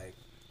 Like,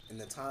 in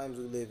the times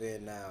we live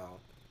in now,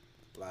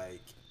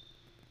 like,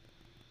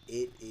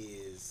 it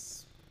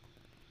is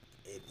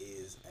it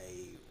is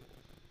a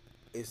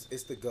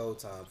it's the go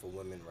time for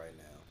women right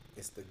now.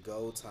 It's the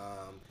go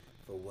time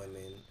for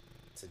women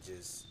to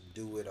just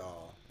do it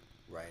all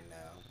right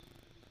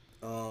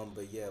now.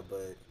 But yeah,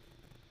 but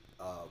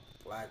uh,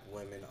 black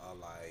women are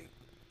like,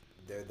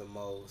 they're the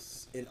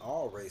most in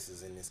all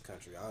races in this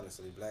country.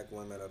 Honestly, black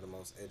women are the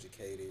most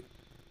educated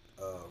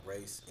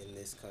race in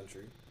this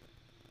country.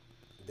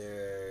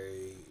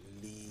 They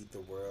lead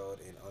the world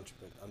in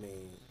entrepreneur. I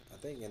mean, I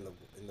think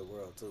in the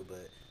world too,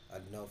 but I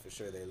know for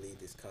sure they lead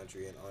this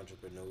country in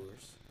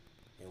entrepreneurs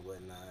and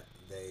whatnot.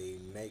 They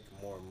make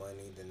more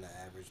money than the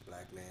average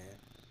black man.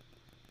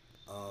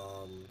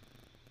 Um,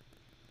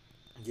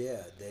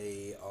 yeah,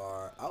 they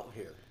are out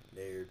here.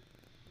 They're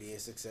being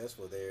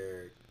successful.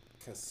 They're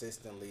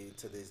consistently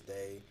to this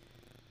day,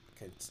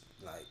 con-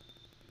 like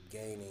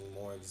gaining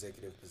more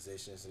executive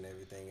positions and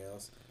everything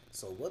else.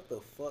 So what the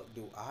fuck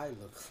do I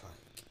look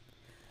like?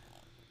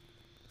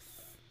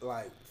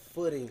 Like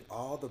footing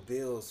all the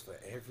bills for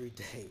every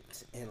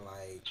date and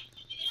like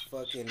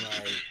fucking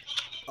like,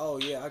 oh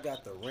yeah, I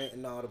got the rent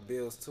and all the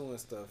bills too and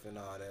stuff and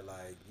all that.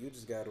 Like, you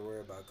just got to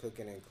worry about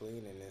cooking and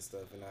cleaning and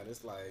stuff and all.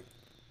 It's like,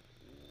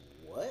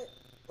 what?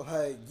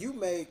 Like, you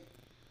make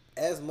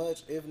as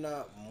much, if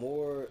not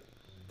more,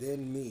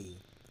 than me.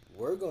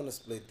 We're gonna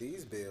split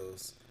these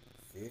bills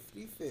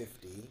 50-50,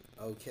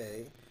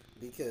 okay?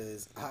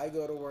 Because I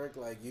go to work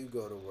like you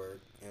go to work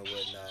and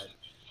whatnot.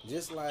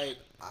 Just like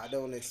I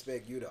don't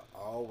expect you to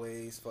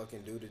always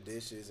fucking do the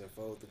dishes and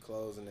fold the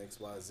clothes and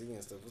XYZ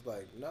and stuff. It's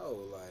like,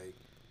 no, like,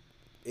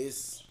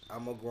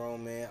 I'm a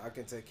grown man. I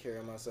can take care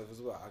of myself as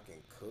well. I can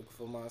cook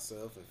for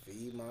myself and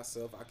feed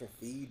myself. I can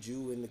feed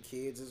you and the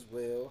kids as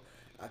well.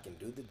 I can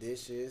do the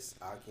dishes.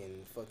 I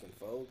can fucking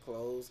fold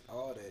clothes,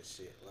 all that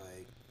shit.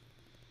 Like,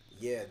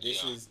 yeah,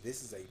 Yeah.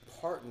 this is a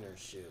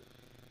partnership.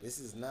 This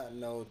is not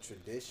no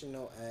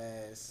traditional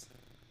ass,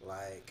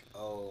 like,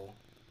 oh,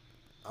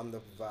 I'm the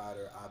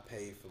provider, I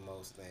pay for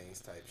most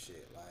things type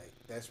shit. Like,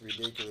 that's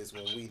ridiculous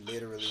when we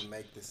literally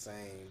make the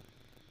same,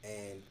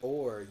 and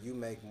or you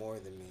make more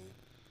than me.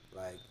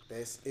 Like,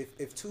 that's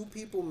if two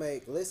people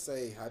make, let's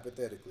say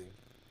hypothetically,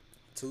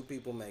 two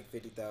people make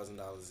 $50,000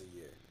 a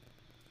year.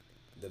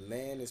 The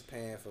man is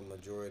paying for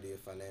majority of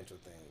financial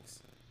things.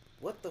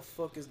 What the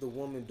fuck is the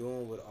woman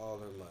doing with all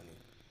her money?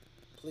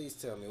 Please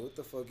tell me, what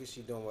the fuck is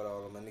she doing with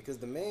all her money? Because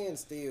the man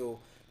still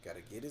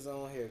gotta get his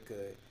own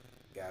haircut,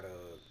 gotta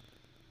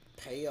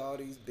pay all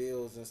these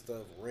bills and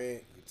stuff,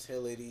 rent,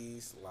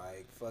 utilities,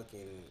 like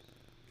fucking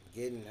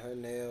getting her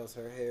nails,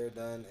 her hair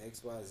done,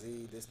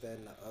 XYZ, this, that,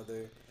 and the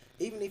other.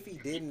 Even if he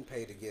didn't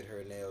pay to get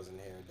her nails and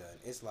hair done,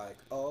 it's like,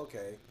 oh,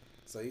 okay.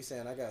 So you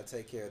saying I gotta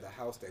take care of the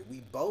house that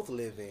we both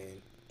live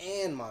in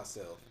and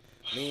myself.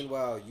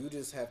 Meanwhile, you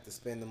just have to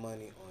spend the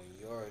money on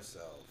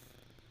yourself.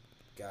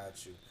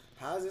 Got you.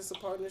 How is this a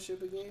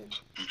partnership again?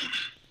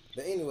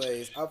 But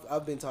anyways,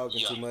 I've been talking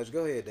Yeah. too much.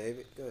 Go ahead,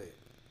 David. Go ahead.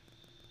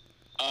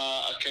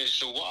 Okay,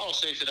 so what I'll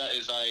say to that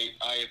is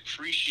I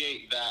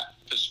appreciate that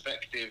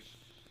perspective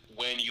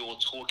when you're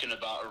talking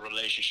about a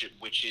relationship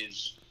which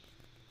is,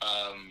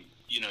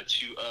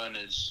 two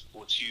earners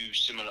or two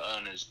similar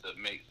earners that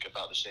make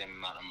about the same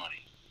amount of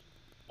money,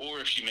 or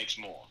if she makes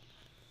more.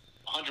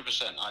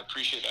 100%. I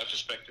appreciate that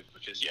perspective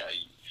because, yeah,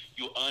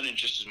 you're earning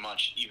just as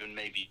much, even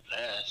maybe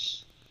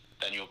less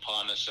than your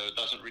partner, so it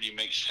doesn't really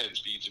make sense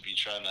for you to be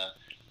trying to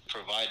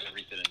provide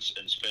everything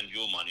and spend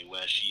your money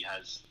where she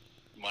has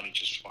money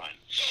just fine.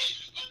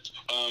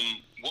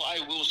 What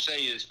I will say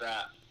is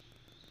that,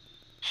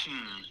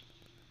 hmm,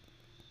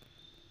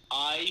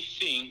 I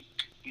think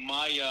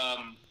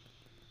my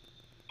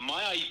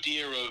my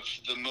idea of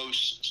the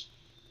most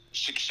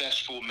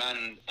successful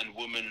man and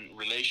woman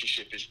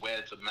relationship is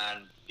where the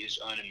man is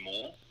earning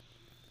more.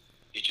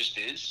 It just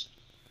is,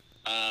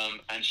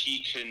 and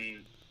he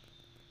can,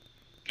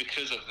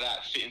 because of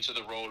that, fit into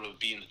the role of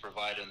being the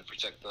provider and the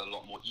protector a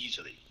lot more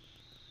easily.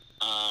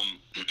 Um,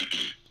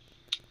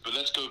 but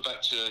let's go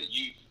back to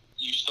you.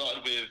 You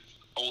started with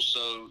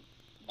also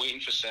waiting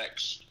for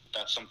sex.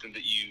 That's something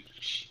that you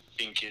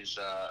think is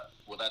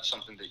well. That's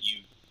something that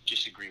you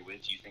disagree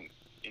with. You think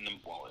in the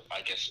well,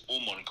 I guess all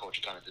modern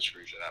culture kind of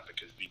disagrees with that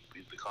because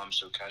we've become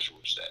so casual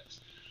with sex.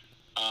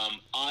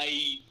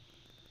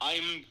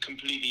 I'm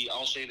completely.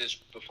 I'll say this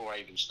before I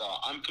even start.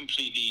 I'm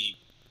completely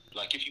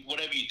like if you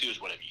whatever you do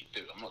is whatever you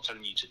do. I'm not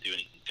telling you to do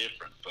anything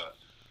different, but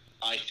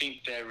I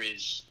think there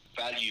is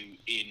value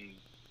in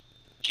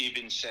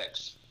giving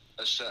sex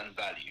a certain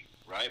value,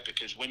 right?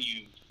 Because when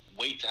you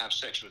wait to have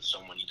sex with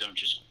someone, you don't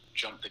just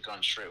jump the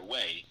gun straight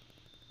away.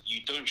 You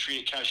don't treat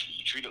it casually.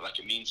 You treat it like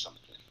it means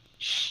something.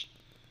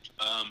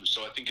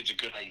 So I think it's a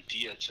good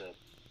idea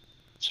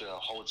to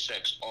hold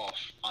sex off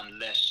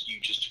unless you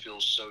just feel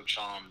so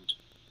charmed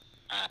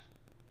and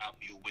out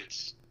your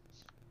wits,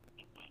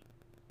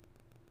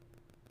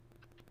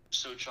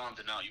 so charmed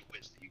and out your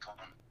wits that you can't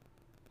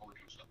hold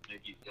yourself.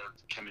 Maybe you have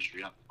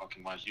chemistry up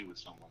fucking wise you with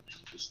someone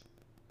and just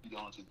you don't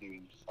know what to do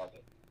and just have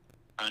it.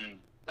 And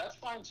that's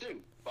fine too.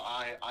 But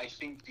I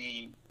think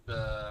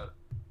the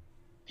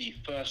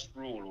first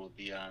rule or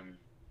the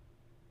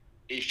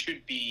it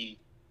should be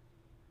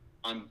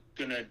I'm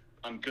gonna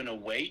I'm gonna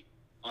wait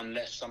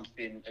unless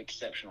something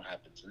exceptional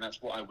happens, and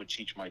that's what I would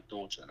teach my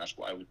daughter, and that's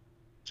what I would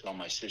tell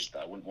my sister.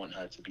 I wouldn't want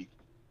her to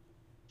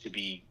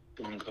be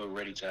gung ho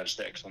ready to have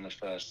sex on the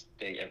first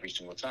date every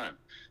single time.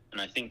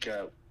 And I think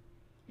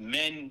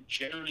men,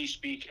 generally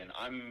speaking,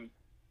 I'm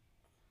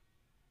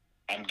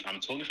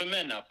talking for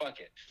men now. Fuck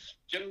it.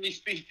 Generally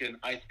speaking,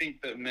 I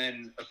think that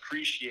men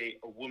appreciate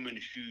a woman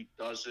who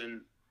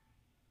doesn't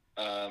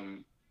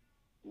um,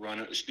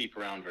 sleep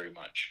around very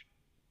much.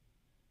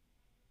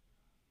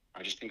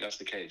 I just think that's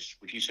the case.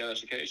 Would you say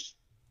that's the case?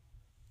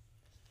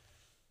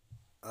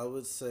 I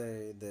would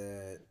say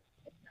that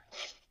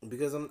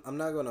because I'm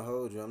not gonna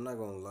hold you. I'm not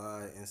gonna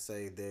lie and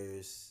say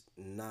there's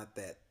not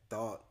that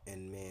thought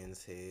in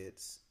men's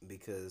heads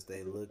because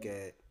they look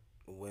at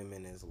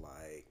women as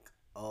like,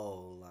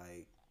 oh,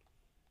 like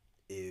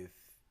if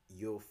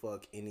you'll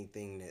fuck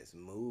anything that's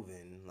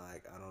moving,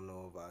 like I don't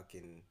know if I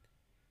can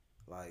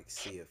like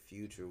see a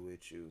future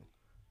with you.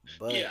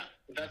 Yeah,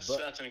 But but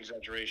that's an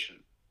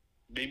exaggeration.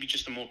 Maybe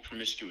just a more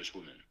promiscuous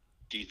woman.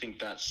 Do you think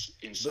that's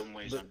in but some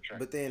ways but unattractive?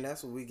 but then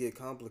that's where we get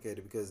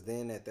complicated because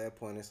then at that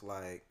point it's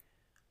like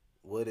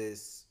what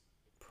is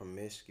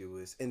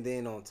promiscuous, and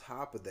then on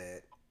top of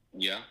that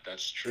Yeah,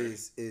 that's true.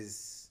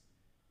 is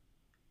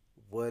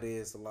what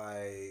is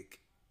like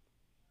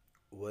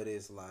what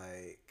is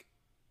like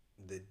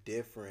the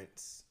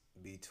difference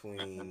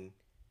between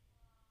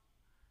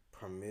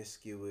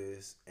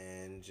promiscuous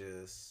and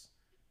just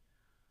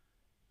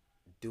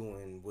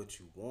doing what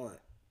you want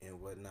and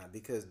whatnot,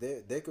 because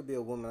there could be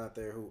a woman out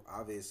there who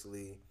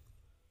obviously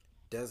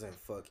doesn't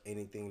fuck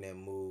anything that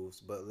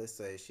moves, but let's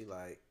say she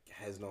like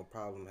has no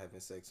problem having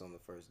sex on the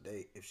first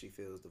date if she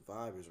feels the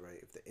vibe is right,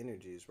 if the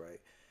energy is right,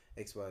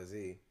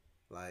 XYZ.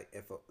 Like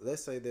if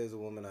let's say there's a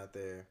woman out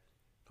there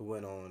who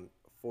went on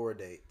 4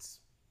 dates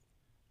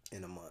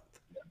in a month,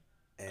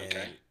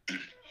 Okay. and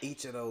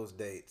each of those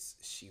dates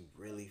she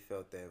really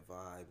felt that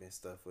vibe and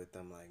stuff with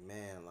them, like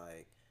man,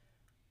 like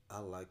I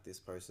like this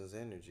person's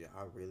energy,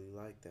 I really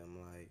like them,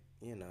 like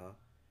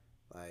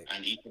like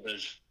And each of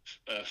those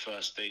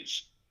first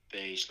dates,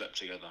 they slept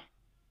together.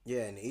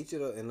 yeah, and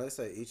and let's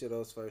say each of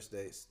those first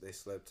dates they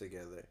slept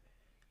together.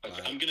 Okay,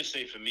 Like, I'm gonna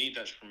say for me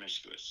that's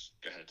promiscuous.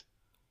 Go ahead.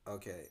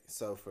 okay,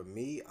 so for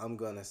me, I'm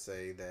gonna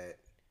say that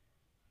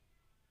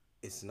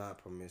it's not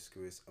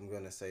promiscuous. I'm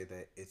gonna say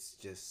that it's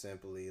just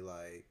simply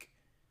like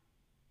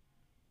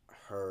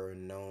her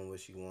knowing what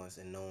she wants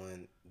and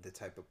knowing the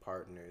type of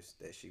partners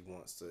that she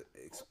wants to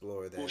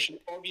explore Well, that she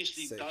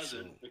obviously sexual.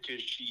 doesn't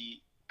because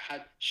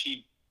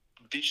she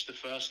ditched the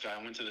first guy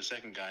and went to the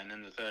second guy and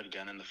then the third guy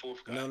and then the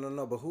fourth guy. No, no,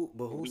 no. But It who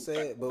went back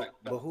said? to back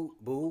to back. But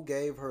who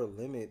gave her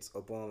limits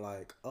upon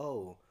like,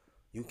 oh,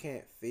 you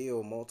can't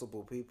feel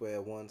multiple people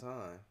at one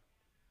time?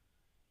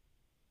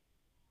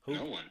 Who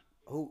No one.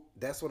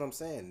 That's what I'm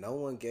saying. No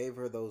one gave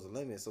her those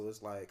limits. So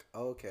it's like,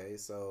 okay,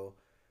 so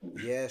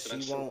yeah, So she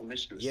that's still won't.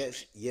 promiscuous to me.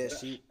 Yes, yes, That,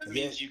 she that yes.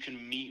 means you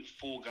can meet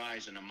four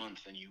guys in a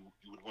month and you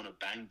would want to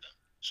bang them.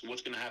 So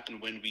what's going to happen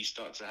when we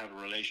start to have a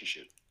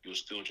relationship? You're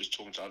still just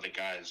talking to other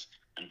guys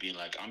and being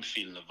like, I'm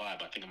feeling the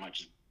vibe. I think I might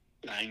just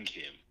bang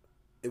him.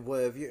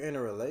 Well, if you're in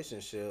a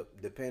relationship,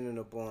 depending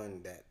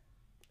upon that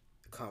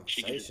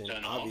She could just conversation, turn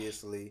it off.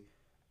 obviously,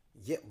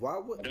 yeah. I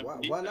don't Why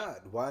believe that.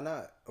 not? Why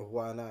not?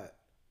 Why not?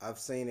 I've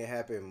seen it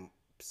happen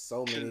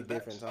so many Because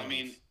different I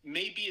mean, times.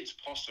 maybe it's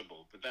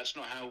possible, but that's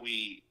not how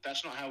we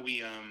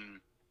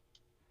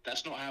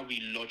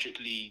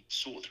logically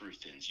sort through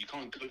things. You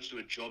can't go to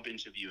a job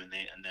interview and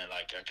they're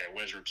like, okay,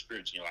 where's your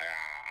experience? And you're like,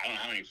 I don't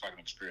have any fucking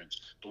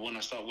experience. But when I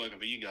start working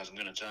for you guys, I'm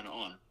gonna turn it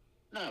on.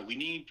 No, we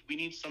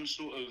need some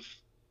sort of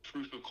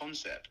proof of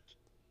concept.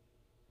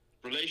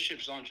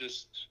 Relationships aren't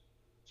just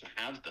to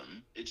have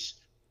them. It's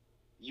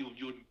you're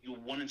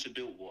wanting to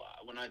build what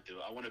when I do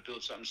it, I want to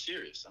build something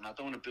serious, and I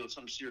don't want to build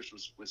something serious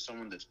with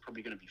someone that's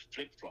probably going to be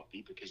flip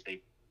floppy because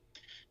they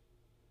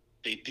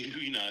do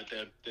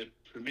they're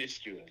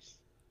promiscuous.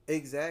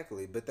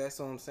 Exactly, but that's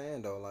what I'm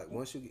saying though. Like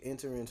once you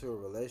enter into a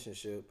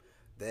relationship,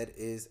 that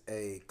is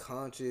a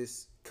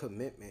conscious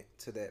commitment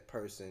to that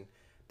person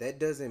that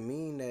doesn't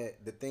mean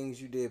that the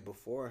things you did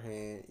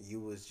beforehand,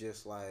 you was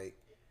just like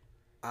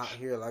out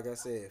here, like I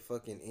said,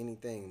 fucking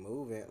anything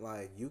moving.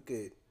 Like you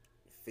could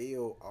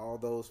feel all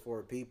those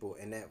four people,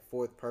 and that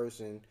fourth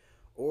person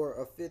or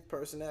a fifth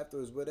person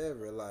afterwards,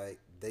 whatever. Like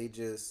they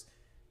just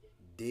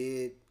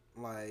did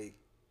like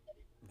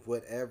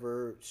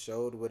whatever,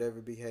 showed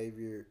whatever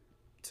behavior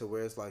to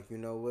where it's like, you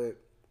know what,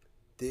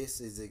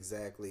 this is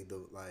exactly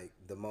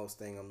the most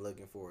thing I'm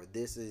looking for.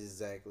 This is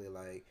exactly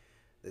like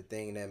the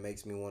thing that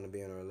makes me want to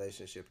be in a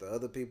relationship. The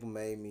other people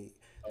made me,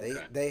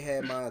 Okay. they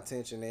had my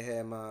attention. They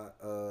had my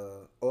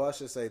or I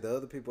should say the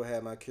other people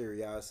had my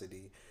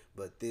curiosity,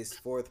 but this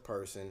fourth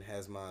person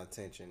has my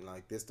attention.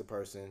 Like this the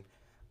person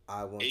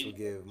I want to In,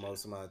 give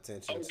most of my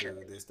attention okay.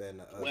 to, this, that, and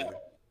the other.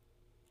 Well,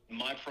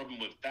 my problem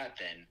with that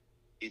then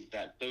is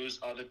that those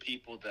other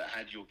people that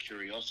had your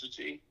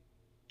curiosity,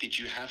 did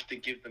you have to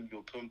give them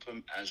your pum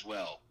pum as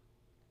well?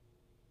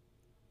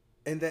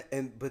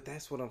 But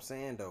that's what I'm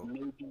saying though.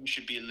 Maybe you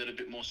should be a little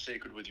bit more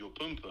sacred with your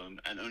pum pum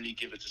and only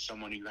give it to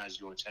someone who has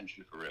your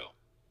attention for real.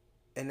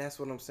 And that's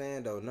what I'm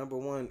saying though. Number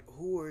one,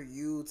 who are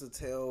you to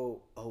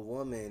tell a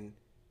woman?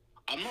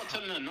 I'm not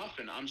telling her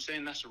nothing. I'm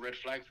saying that's a red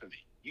flag for me.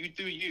 You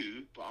do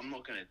you, but I'm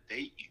not gonna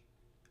date you.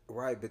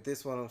 Right, but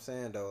this what I'm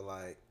saying though,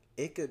 like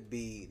it could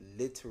be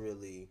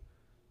literally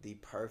the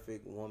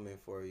perfect woman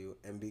for you,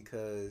 and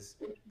because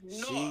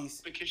Not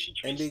she's because she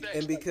and treats be sex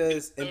like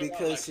it's and thrown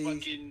out like because she's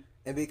fucking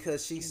and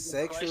because she's Jesus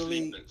Christ sexually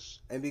leaflets.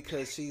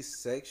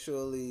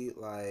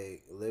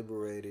 like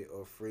liberated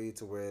or free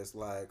to where it's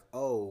like,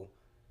 oh,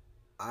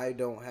 I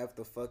don't have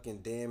to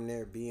fucking damn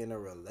near be in a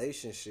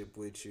relationship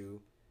with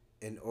you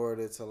in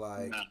order to Nah,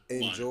 like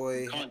come on.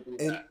 You can't do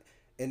that.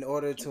 in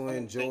order You to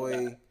can't say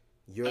that. enjoy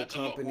your That's a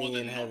lot more company and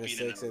than not having being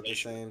in a sex at the relationship.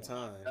 same Come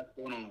on. time. That's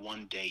going on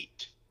one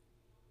date.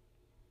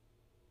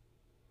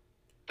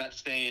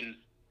 That's saying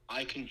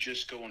I can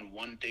just go on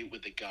one date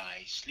with a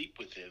guy, sleep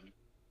with him,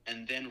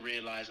 and then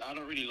realize I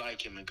don't really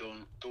like him and go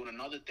on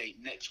another date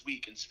next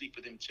week and sleep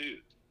with him too.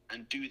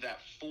 And do that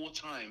 4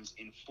 times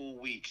in 4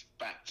 weeks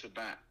back to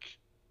back.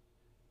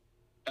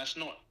 That's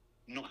not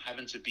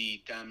having to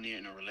be damn near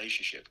in a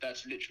relationship.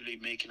 That's literally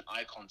making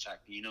eye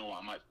contact. You know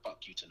what? I might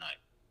fuck you tonight.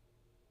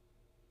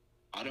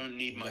 I don't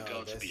need my No,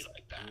 girl to be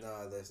like that.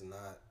 that's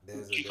not.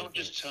 There's a You can't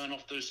just difference. turn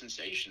off those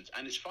sensations,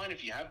 and it's fine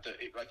if you have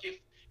like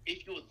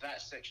if you're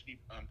that sexually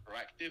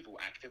proactive or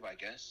active, I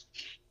guess,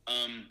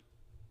 um,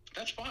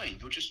 that's fine.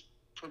 You're just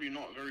probably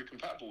not very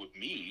compatible with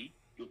me.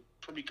 You're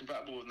probably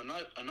compatible with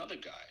another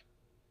guy.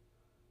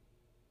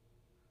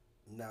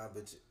 Nah,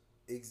 but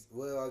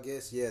well, I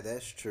guess yeah,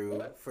 that's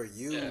true for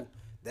Yeah, you.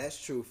 That's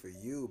true for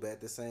you, but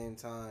at the same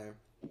time,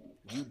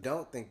 you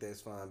don't think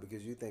that's fine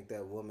because you think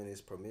that woman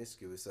is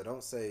promiscuous. So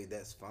don't say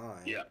that's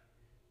fine. yeah.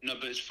 No,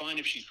 but it's fine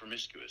if she's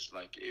promiscuous.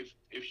 Like if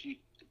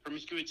she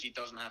promiscuity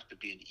doesn't have to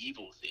be an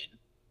evil thing,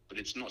 but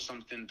it's not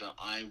something that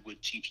I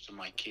would teach to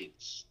my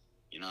kids.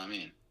 You know what I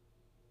mean?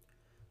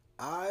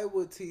 I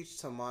would teach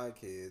to my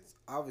kids.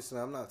 Obviously,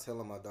 I'm not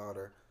telling my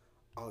daughter,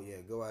 "Oh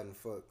yeah, go out and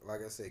fuck."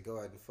 Like I said, go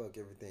out and fuck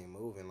everything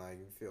moving. Like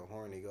you feel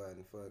horny, go out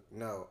and fuck.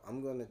 No,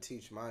 I'm gonna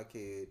teach my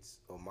kids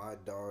or my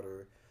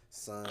daughter,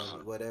 son, Uh-huh.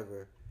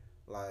 whatever.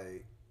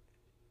 Like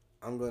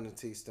I'm gonna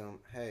teach them,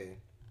 hey,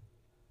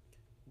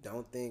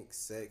 don't think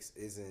sex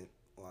isn't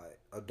like,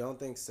 or don't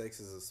think sex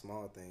is a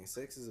small thing.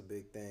 Sex is a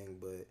big thing,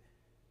 but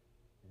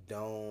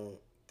don't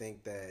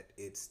think that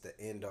it's the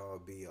end all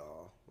be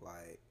all.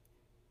 Like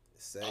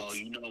Oh, sex,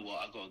 you know what?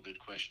 I got a good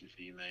question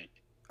for you, mate.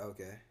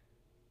 okay.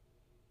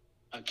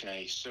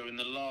 Okay, so in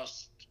the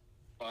last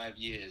 5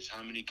 years,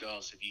 how many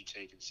girls have you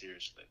taken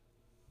seriously?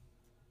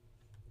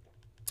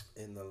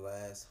 In the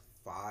last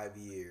 5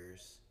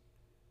 years,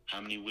 How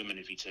many women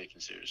have you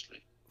taken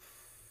seriously?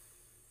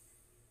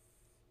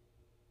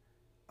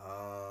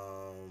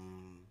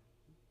 um,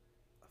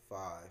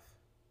 five.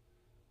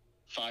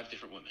 5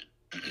 different women.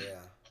 Yeah.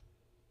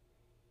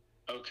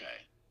 Okay.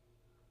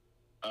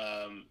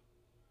 Um,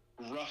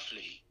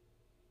 roughly,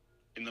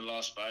 in the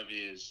last 5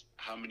 years,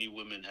 how many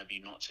women have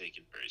you not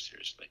taken very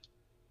seriously?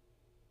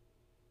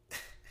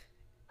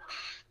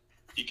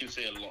 You can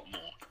say a lot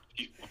more if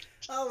you want.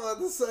 I'm about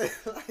to say,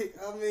 like,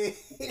 I mean,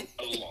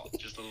 A lot,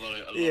 just a lot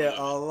yeah, of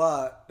a women.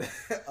 lot,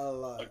 a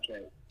lot.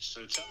 Okay,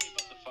 so tell me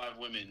about the 5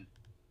 women,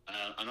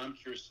 and I'm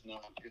curious to know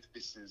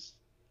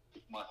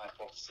if my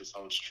hypothesis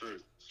holds true.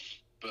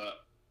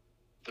 But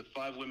the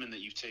 5 women that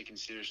you've taken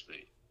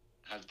seriously,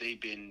 have they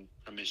been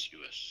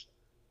promiscuous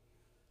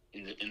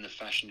in the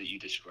fashion that you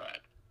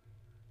described?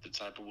 The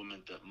type of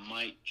woman that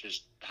might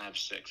just have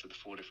sex with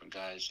 4 different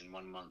guys in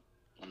 1 month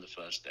on the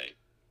first date,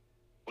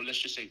 or let's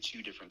just say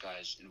 2 different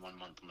guys in 1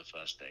 month on the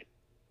first date.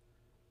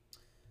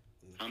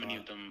 And the How many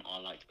five, of them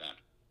are like that?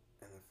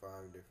 and the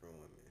five different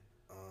women.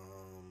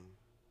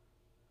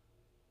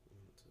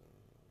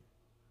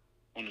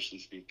 Honestly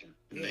speaking,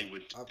 and Yeah, they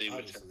would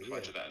obviously, testify yeah,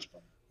 to that as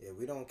well. yeah.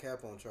 We don't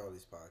cap on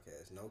Charlie's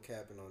podcast. No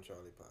capping on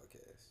Charlie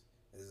podcast.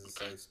 This is a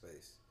Okay. safe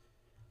space.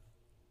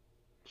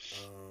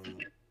 Um,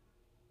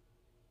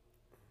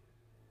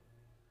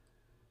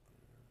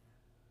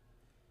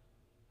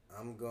 I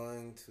I'm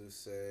going to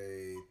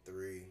say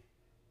three.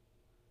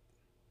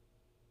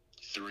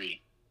 Three.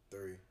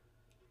 Three.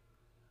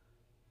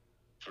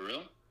 For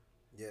real?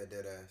 Yeah,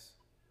 dead ass.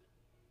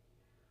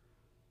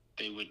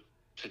 They would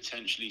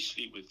potentially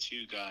sleep with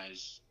two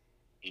guys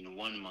in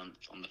 1 month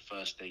on the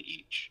first day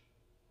each.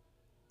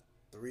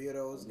 Three of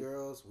those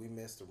girls, we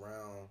messed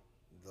around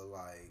the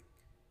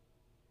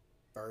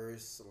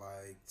first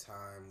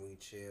time we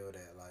chilled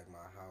at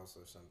my house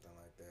or something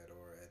like that,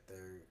 or at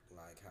their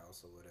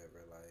house or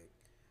whatever.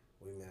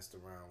 We messed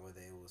around whether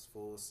it was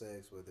full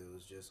sex, whether it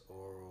was just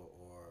oral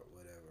or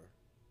whatever.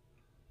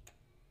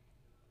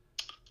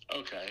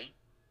 Okay.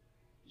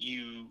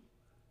 You,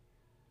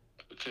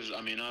 because I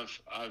mean, I've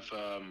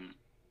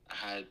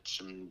had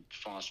some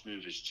fast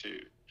movers too,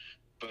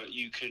 but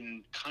you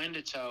can kind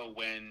of tell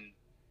when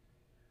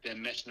they're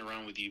messing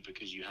around with you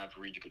because you have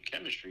really good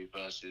chemistry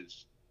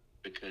versus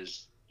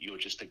because you're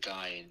just a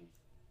guy and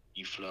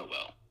you flirt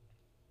well.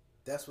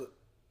 That's what.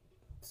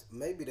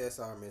 Maybe that's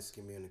our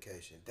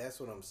miscommunication.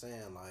 That's what I'm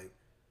saying.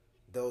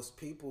 Those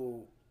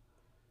people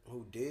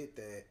who did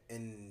that,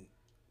 and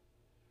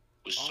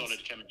With also,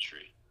 solid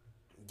chemistry.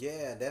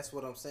 yeah, that's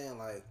what I'm saying.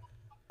 A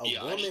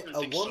Yeah, I just woman, don't a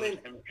think woman,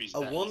 solid chemistry is a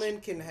that easy.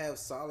 woman can have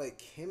solid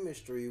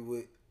chemistry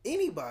with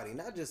anybody,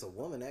 not just a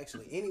woman.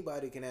 Actually,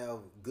 anybody can have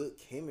good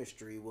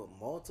chemistry with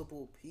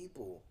multiple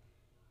people.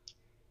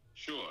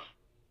 Sure.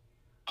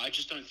 I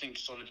just don't think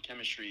solid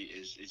chemistry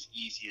is as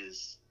easy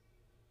as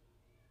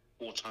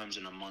 4 times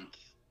in a month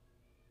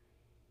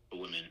for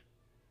women.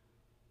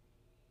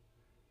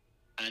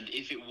 And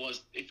if it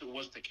was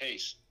the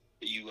case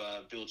that you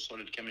build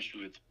solid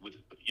chemistry with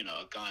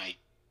a guy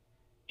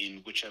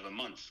in whichever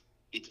month,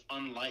 it's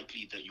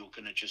unlikely that you're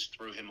gonna just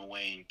throw him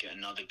away and get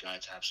another guy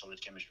to have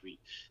solid chemistry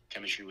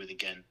with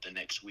again the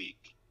next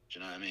week. Do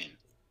you know what I mean?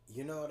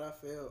 You know what I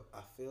feel?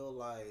 I feel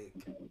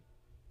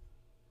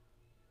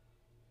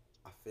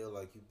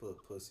like you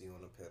put pussy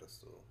on a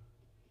pedestal.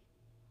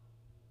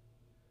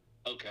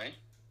 Okay,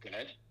 go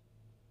ahead.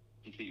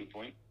 Complete your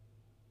point.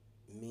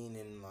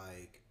 Meaning,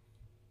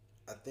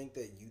 I think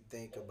that you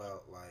think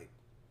about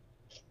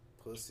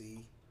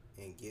pussy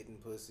and getting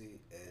pussy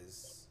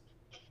as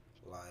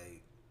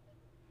like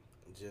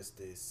just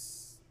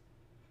this,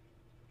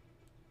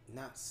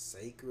 not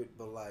sacred,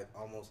 but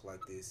almost like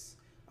this.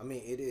 I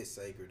mean, it is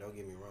sacred. Don't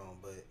get me wrong,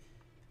 but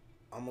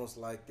almost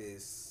like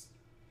this.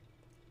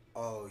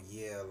 Oh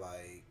yeah,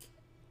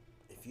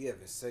 if you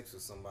having sex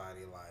with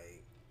somebody,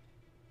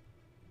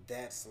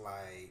 that's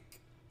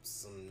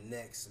some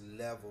next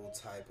level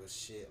type of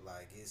shit.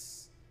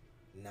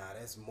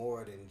 That's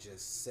more than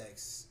just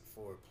sex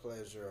for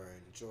pleasure or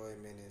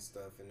enjoyment and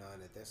stuff and all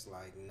that. That's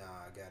I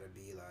gotta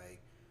be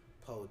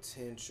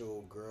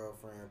potential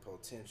girlfriend,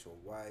 potential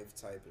wife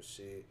type of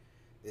shit.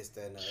 This,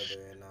 that, and the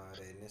other, and all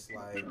that. And it's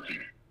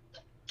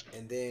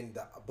and then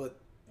but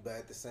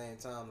at the same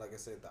time, like I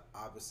said, the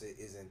opposite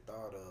isn't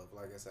thought of.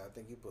 Like I said, I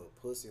think you put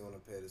pussy on a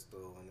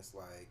pedestal, and it's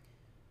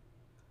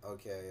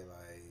okay,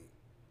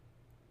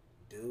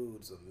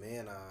 dudes or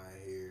men out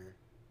here,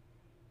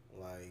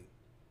 like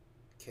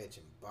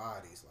catching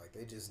bodies,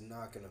 they just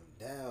knocking them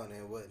down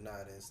and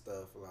whatnot and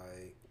stuff,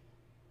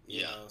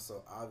 Yeah.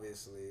 So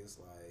obviously it's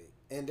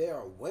and there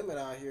are women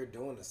out here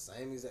doing the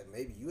same exact.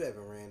 Maybe you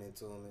haven't ran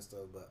into them and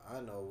stuff, but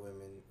I know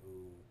women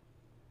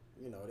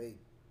who, they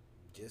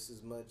just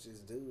as much as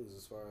dudes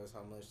as far as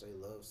how much they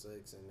love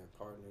sex and their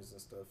partners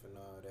and stuff and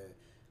all that.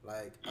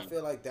 I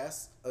feel like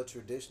that's a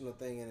traditional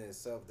thing in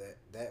itself,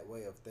 that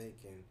way of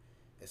thinking,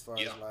 as far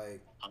as Yeah.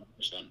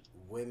 100%.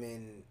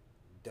 women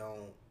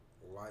don't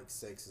like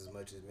sex as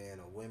much as men,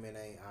 or women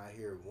ain't out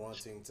here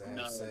wanting to have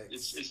No, it's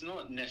sex. it's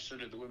not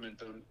necessarily that women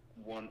don't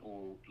want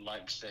or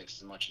like sex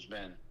as much as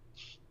men.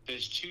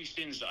 There's two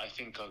things that I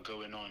think are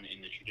going on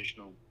in the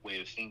traditional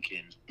way of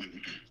thinking.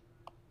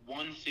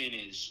 One thing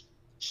is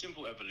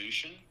simple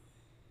evolution.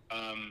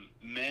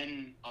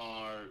 Men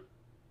are,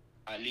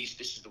 at least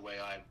this is the way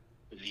I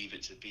believe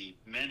it to be,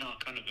 men are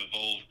kind of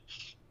evolved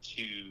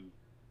to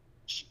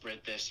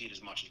spread their seed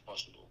as much as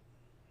possible.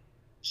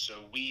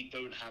 So we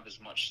don't have as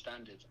much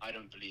standards, I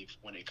don't believe,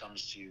 when it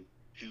comes to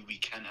who we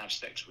can have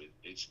sex with.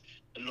 It's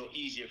a lot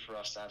easier for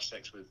us to have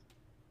sex with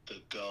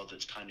the girl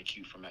that's kind of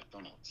cute from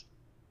McDonald's.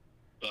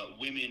 But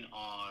women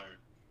are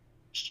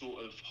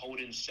sort of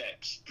holding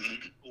sex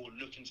or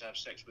looking to have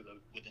sex with an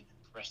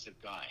impressive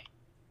guy.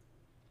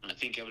 And I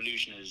think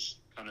evolution has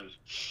kind of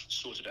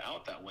sorted it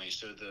out that way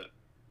so that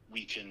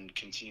we can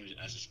continue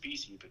as a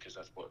species, because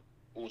that's what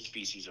all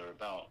species are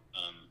about,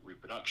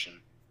 reproduction,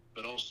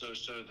 but also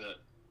so that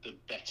the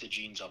better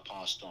genes are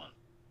passed on.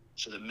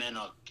 So that men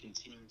are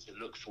continuing to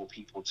look for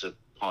people to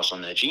pass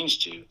on their genes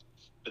to,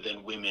 but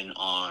then women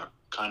are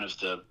kind of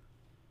the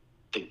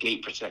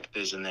gate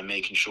protectors, and they're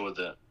making sure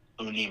that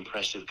only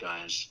impressive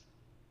guys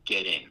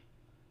get in.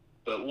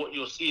 But what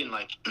you're seeing,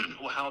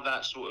 or how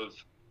that sort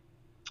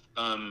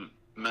of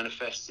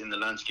manifests in the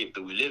landscape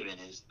that we live in,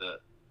 is that,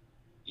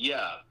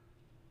 yeah,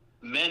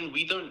 men,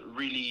 we don't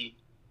really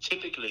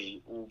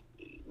typically, or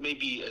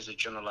maybe as a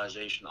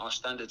generalization, our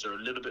standards are a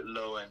little bit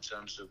lower in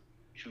terms of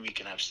who we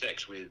can have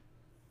sex with.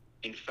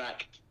 In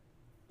fact,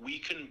 we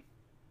can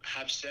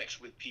have sex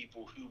with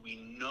people who we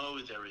know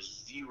there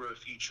is zero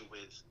future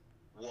with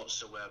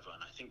whatsoever,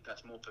 and I think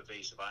that's more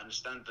pervasive. I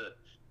understand that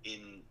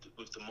in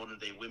with the modern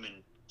day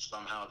women,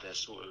 somehow they're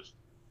sort of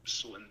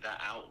sorting that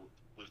out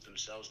with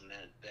themselves, and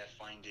they're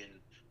finding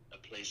a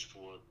place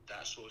for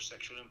that sort of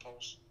sexual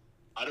impulse.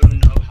 I don't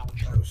know how Oh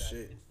true that shit.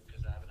 is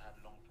because I haven't had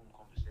long form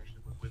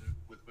conversations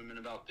with women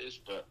about this,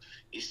 but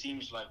it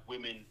seems like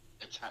women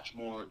attach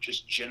more,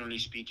 just generally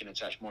speaking,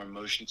 attach more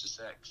emotion to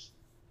sex.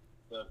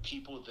 The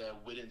people they're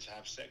willing to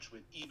have sex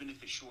with, even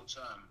if it's short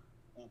term,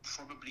 will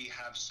probably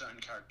have certain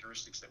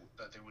characteristics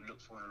that they would look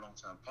for in a long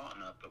term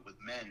partner. But with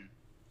men,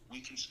 we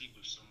can sleep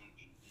with someone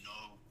we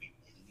know we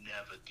will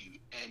never do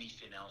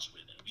anything else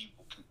with, and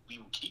we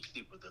will keep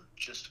sleep with them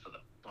just for the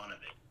fun of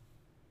it,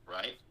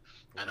 right?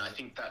 And I Right.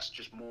 think that's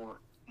just more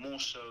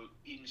so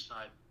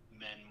inside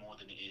men more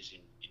than it is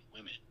in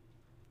women.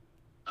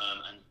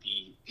 And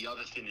the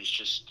other thing is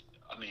just,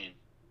 I mean,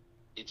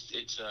 it's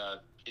just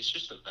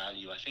a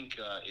value. I think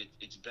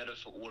it's better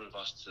for all of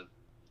us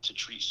to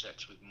treat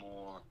sex with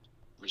more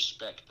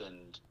respect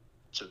and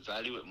to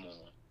value it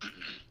more,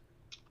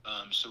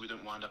 so we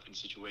don't wind up in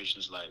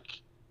situations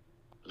like.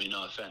 I mean,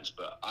 no offense,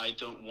 but I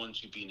don't want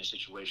to be in a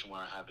situation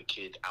where I have a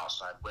kid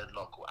outside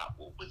wedlock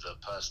or with a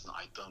person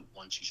I don't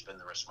want to spend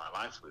the rest of my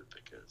life with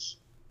because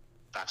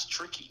that's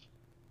tricky.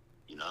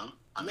 You know,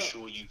 I'm No.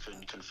 sure you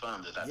can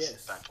confirm that that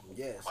Yes. can be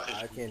Yes. quite a I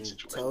tricky can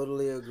situation.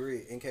 totally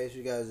agree. In case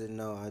you guys didn't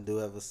know, I do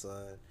have a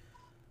son.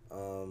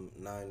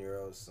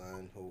 9-year-old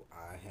son who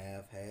I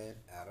have had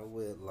out of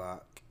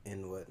wedlock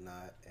and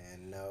whatnot,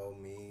 and no,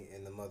 me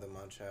and the mother of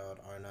my child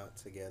are not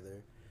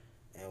together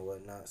and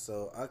whatnot.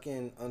 So I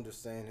can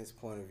understand his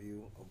point of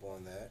view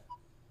upon that.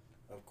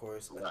 Of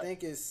course, I Right.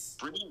 think it's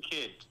Brilliant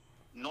kid.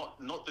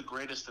 Not the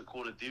greatest at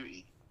Call of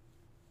Duty,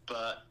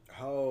 but you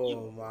oh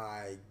know,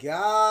 my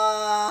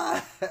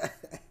god.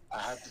 I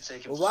had to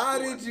take him to Why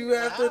school, did and you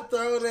that's what have to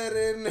throw happens. that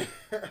in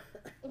there?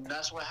 And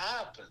that's what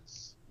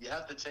happens. You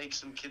have to take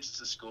some kids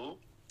to school.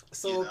 You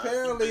So know,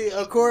 apparently, he's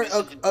been according,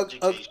 missing his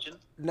education.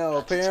 no,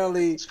 Had to take him to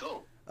apparently,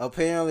 school.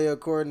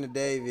 according to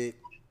David,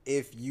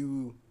 if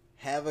you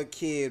have a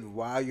kid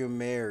while you're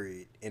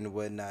married and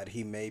whatnot,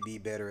 he may be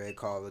better at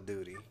Call of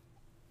Duty.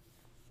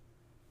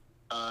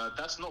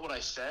 That's not what I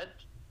said,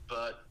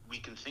 but we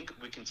can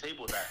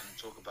table that and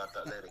talk about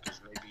that later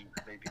because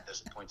maybe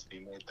there's a point to be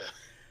made there.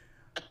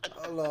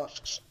 Hold on.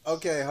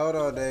 Okay, hold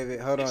on, David.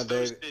 Hold It's on,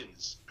 those David.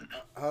 things.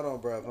 Hold on,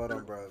 bro. Hold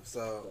on, bro.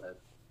 So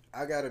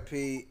I gotta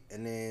pee,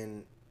 and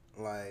then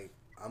like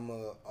I'm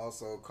gonna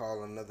also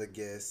call another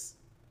guest,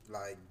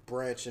 like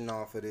branching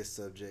off of this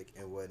subject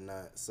and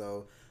whatnot.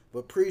 So, but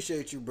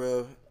appreciate you,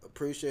 bro.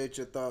 Appreciate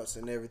your thoughts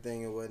and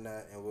everything and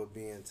whatnot, and we'll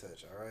be in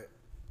touch. All right.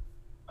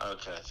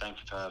 Okay, thank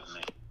you for having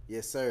me.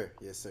 Yes, sir.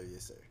 Yes, sir.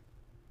 Yes, sir.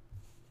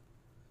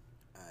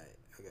 All right.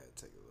 I gotta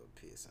take a little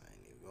piss. I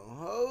ain't even gonna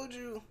hold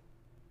you.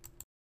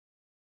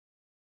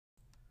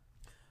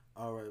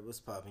 All right. What's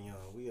popping,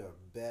 y'all? We are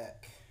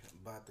back.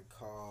 About to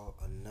call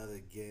another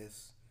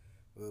guest.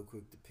 Real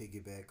quick to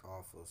piggyback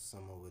off of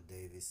some of what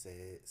David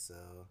said. So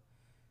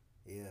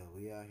yeah,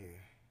 we out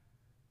here.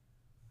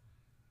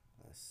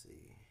 Let's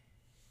see.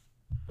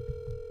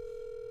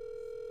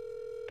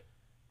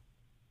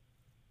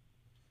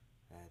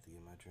 I had to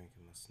get my drink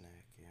and my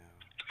snack,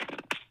 yeah.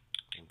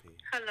 MP.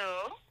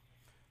 Hello.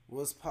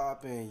 What's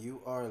poppin'?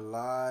 You are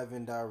live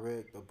and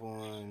direct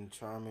upon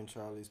Charming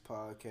Charlie's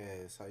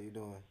podcast. How you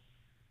doing?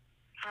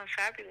 I'm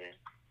fabulous.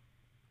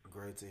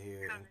 Great to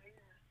hear. How And are you?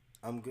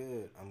 I'm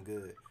good. I'm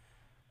good.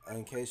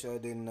 In case y'all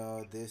didn't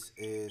know, this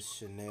is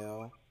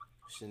Chanel.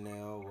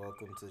 Chanel,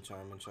 welcome to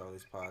Charming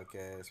Charlie's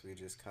podcast. We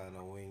just kind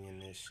of winging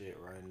this shit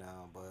right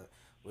now, but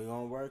we're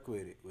gonna work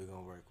with it. We're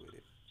gonna work with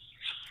it.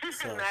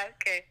 So,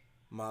 Okay.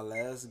 my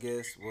last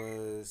guest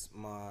was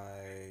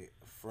my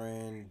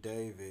friend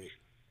David,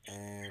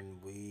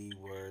 and we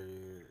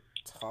were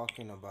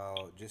talking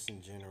about just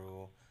in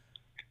general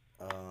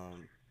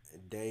um,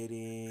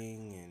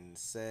 dating and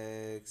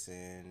sex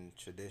and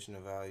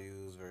traditional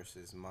values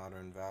versus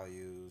modern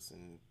values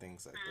and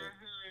things like that.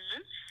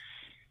 Mhm.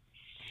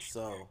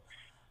 So,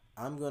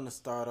 I'm gonna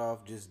start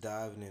off just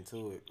diving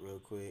into it real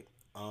quick.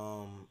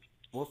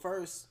 Well,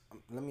 first,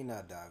 let me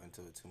not dive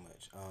into it too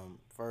much.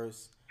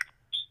 First,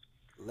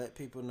 let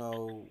people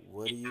know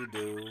what do you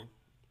do.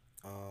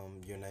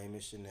 Your name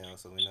is Chanel,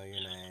 so we know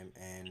your name,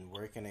 and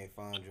where can they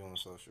find you on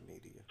social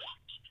media?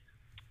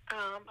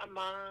 I'm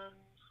on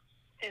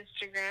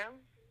Instagram.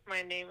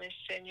 My name is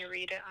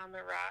Senorita on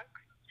the Rock.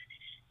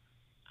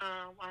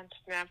 On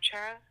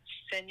Snapchat,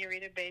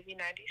 Senorita Baby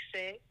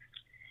 96.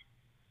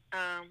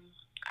 Um,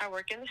 I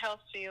work in the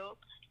health field,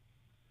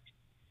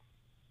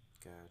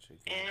 Gotcha,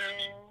 gotcha.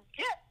 and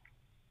yeah.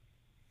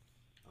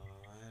 All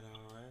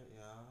right,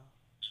 y'all.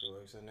 She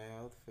works in the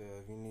health field.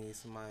 If you need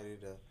somebody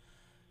to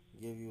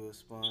give you a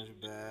sponge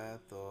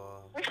bath,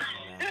 or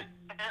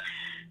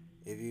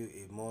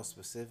if more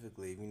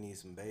specifically, if you need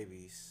some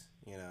babies,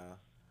 you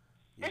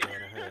go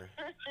to her.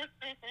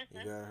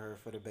 You go to her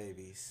for the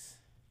babies.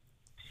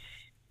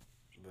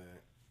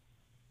 But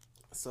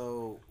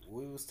So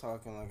we was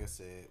talking, like I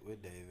said,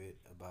 with David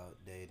about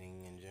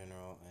dating in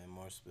general, and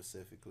more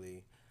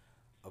specifically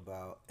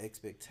about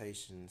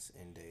expectations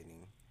in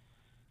dating.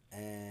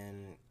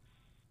 And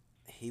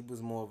he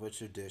was more of a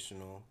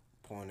traditional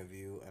point of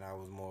view, and I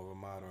was more of a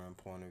modern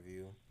point of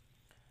view.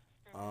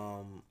 Mm-hmm.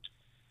 Um,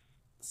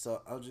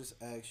 so I'll just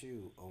ask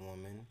you, a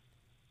woman,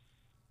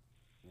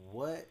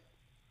 what?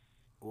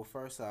 Well,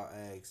 first I'll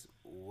ask,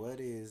 what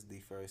is the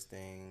first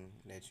thing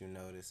that you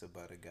notice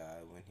about a guy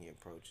when he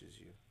approaches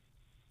you?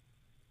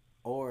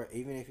 Or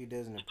even if he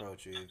doesn't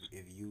approach you,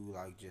 if you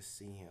like just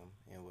see him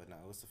and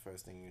whatnot, what's the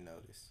first thing you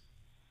notice?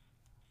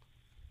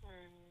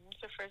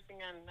 What's the first thing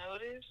I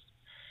noticed?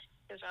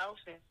 His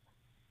outfit,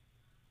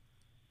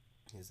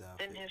 His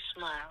then outfit. his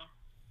smile.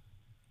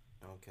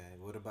 Okay.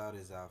 What about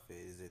his outfit?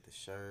 Is it the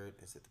shirt?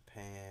 Is it the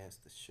pants?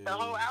 The The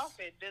whole shoes?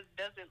 outfit,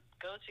 does it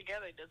go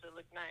together? Does it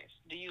look nice?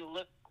 Do you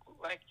look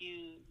like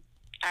you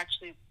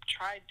actually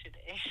tried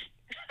today?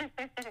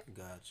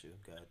 Got you.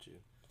 Got you.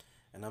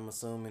 And I'm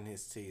assuming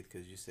his teeth,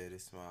 because you said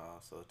it's small,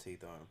 so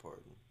teeth are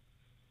important.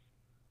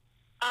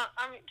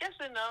 I mean, yes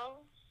and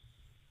no.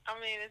 I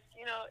mean, it's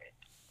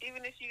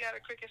even if you got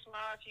a crooked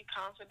smile, if you're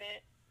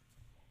confident,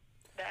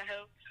 that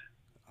helps.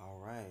 All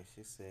right.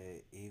 She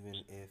said, even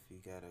if you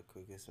got a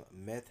crooked smile,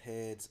 meth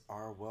heads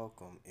are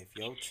welcome. If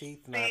your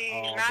teeth not See,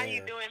 all now you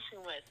there, doing too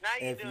much. Now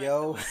you if doing too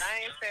yo, much.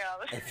 I ain't say all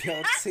this. if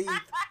your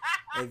teeth,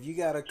 if you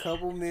got a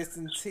couple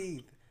missing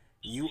teeth,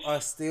 you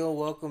are still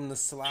welcome to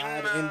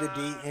slide in the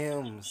Nah,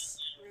 DMs.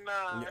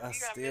 nah. You If are you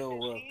got still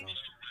missing teeth, welcome.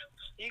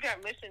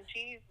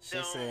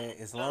 She said,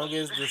 as don't. long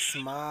as the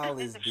smile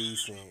is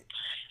decent,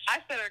 I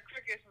said a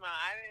crooked smile.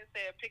 I didn't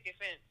say a picket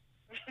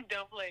fence.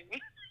 Don't play me.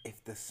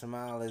 if the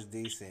smile is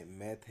decent,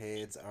 meth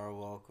heads are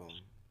welcome.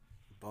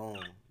 Boom.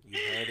 You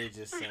heard it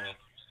yourself.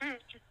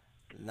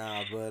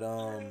 Nah, but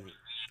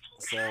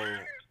so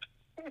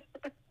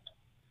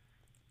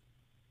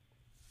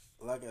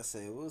like I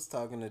said, we was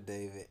talking to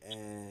David,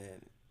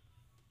 and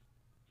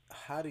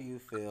how do you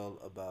feel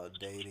about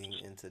dating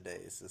in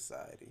today's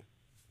society?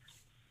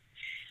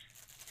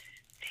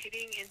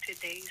 Dating in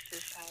today's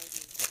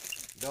society.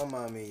 Don't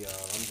mind me, y'all.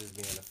 I'm just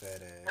being a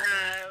fat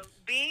ass.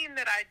 Being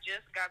that I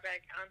just got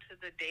back onto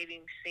the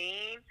dating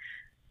scene,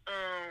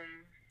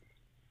 um,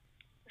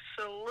 it's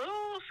a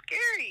little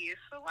scary.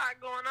 It's a lot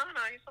going on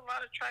out here. It's a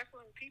lot of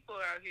trifling people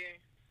out here,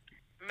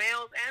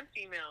 males and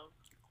females.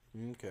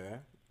 Okay.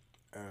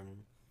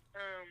 Um,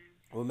 Um,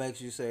 what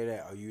makes you say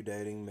that? Are you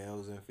dating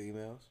males and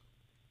females?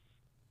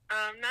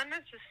 not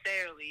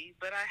necessarily,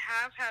 but I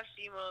have had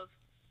females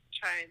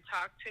try and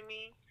talk to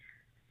me,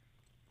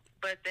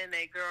 but then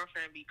their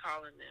girlfriend be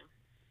calling them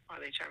while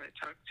they trying to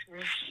talk to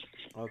me.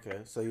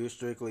 Okay, so you're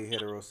strictly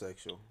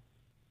heterosexual.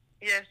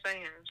 Yes, I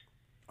am.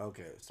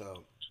 Okay,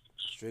 so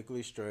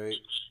strictly straight.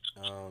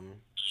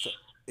 So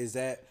is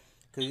that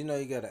because you know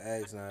you gotta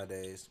ask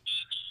nowadays?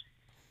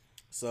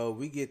 So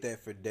we get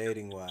that for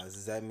dating wise.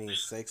 Does that mean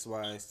sex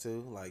wise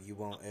too? Like you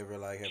won't ever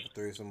like have a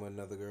threesome with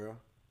another girl?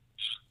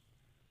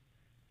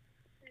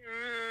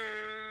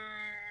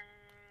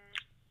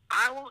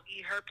 I won't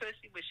eat her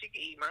pussy, but she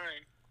can eat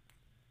mine.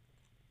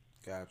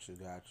 Got you,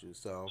 got you.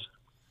 So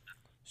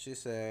she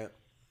said,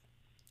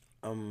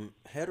 I'm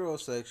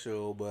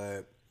heterosexual,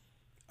 but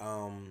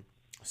um,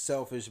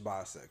 selfish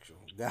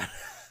bisexual.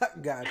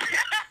 Got you.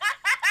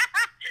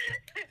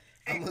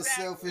 I'm a Exactly,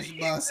 selfish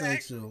exactly,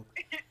 bisexual.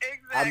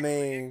 I exactly,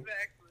 mean,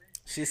 exactly.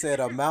 she said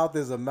a mouth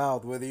is a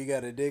mouth, whether you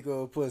got a dick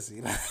or a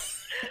pussy.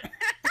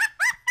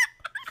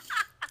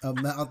 A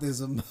mouth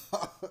is a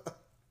mouth.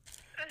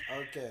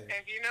 Okay.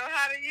 If you know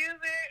how to use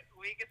it,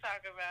 we can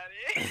talk about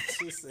it.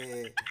 She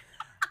said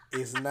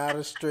it's not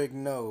a strict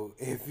no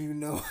if you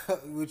know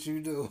what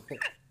you do.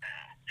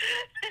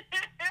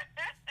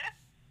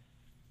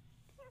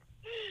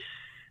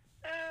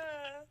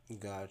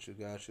 Got you,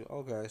 got you.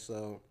 Okay,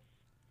 so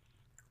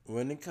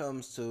when it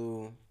comes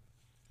to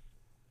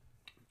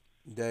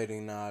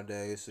dating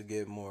nowadays, to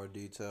get more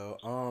detail,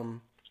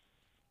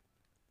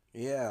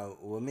 yeah,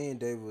 well, me and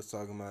David was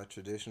talking about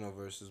traditional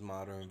versus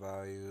modern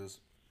values.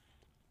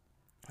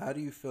 How do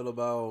you feel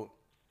about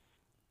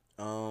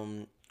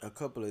a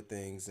couple of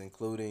things,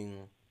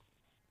 including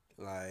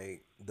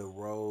like the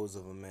roles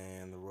of a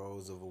man, the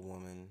roles of a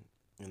woman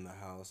in the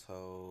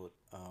household,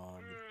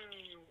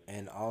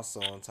 and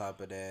also on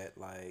top of that,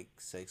 like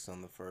sex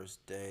on the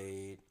first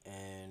date,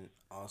 and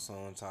also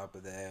on top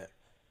of that,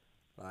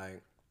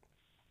 like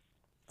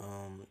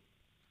um,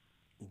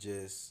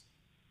 just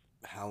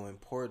how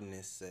important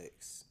is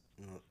sex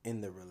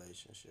in the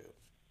relationship.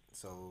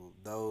 So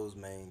those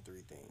main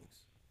three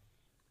things.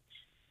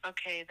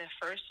 Okay, the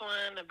first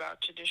one about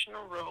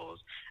traditional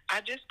roles.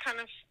 I just kind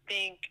of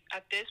think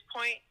at this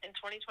point in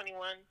 2021,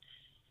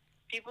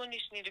 people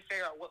just need to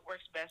figure out what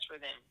works best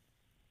for them.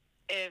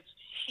 If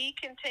he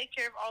can take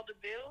care of all the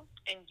bills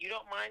and you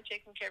don't mind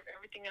taking care of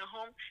everything at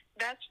home,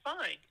 that's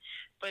fine.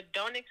 But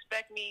don't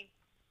expect me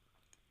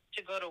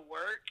to go to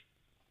work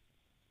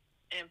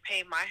and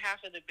pay my half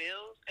of the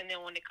bills, and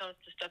then when it comes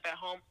to stuff at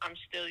home, I'm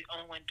still the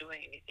only one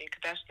doing anything,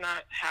 because that's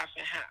not half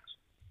and half.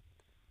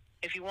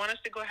 If you want us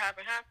to go half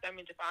and half, that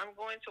means if I'm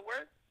going to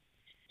work,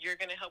 you're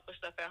going to help with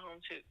stuff at home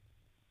too.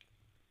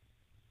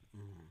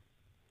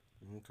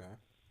 Okay.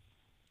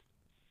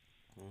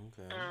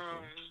 Okay.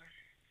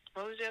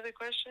 What was the other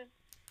question?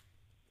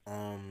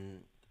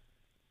 Um,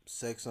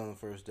 sex on the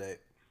first date.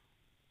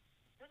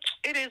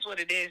 It is what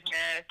it is,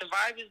 man. If the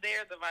vibe is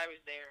there, the vibe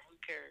is there. Who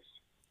cares?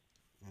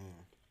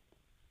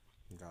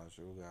 Got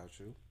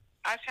you.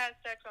 I've had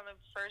sex on the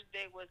first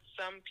date with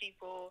some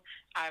people.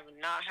 I've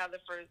not had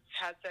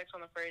had sex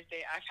on the first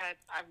date.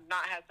 I've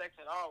not had sex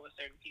at all with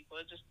certain people.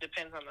 It just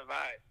depends on the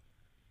vibe.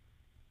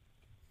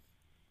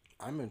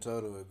 I'm in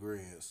total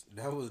agreement.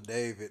 That was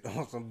David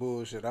on some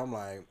bullshit. I'm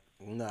like,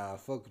 nah,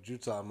 fuck what you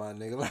talking about,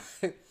 nigga.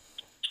 Like,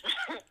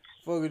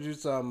 fuck what you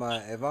talking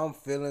about. If I'm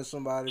feeling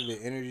somebody,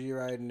 the energy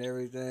right and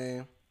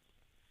everything.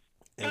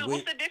 And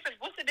what's the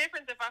difference? What's the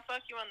difference if I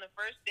fuck you on the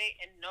first date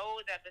and know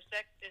that the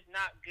sex is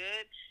not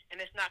good and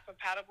it's not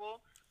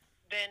compatible?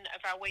 Then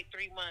if I wait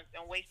 3 months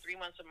and waste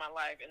 3 months of my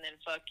life and then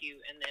fuck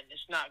you and then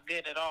it's not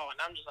good at all and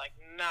I'm just like,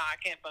 nah,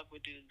 I can't fuck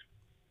with dudes.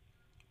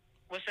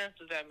 What sense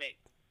does that make?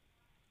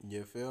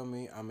 You feel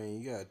me? I mean,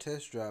 you gotta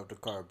test drive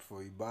the car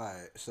before you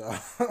buy it. So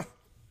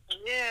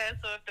yeah.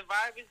 So if the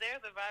vibe is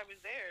there, the vibe is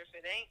there. If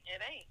it ain't,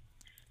 it ain't.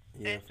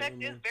 Yeah, and sex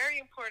is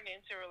very important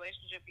into a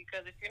relationship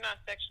because if you're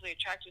not sexually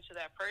attracted to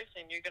that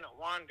person, you're gonna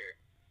wander.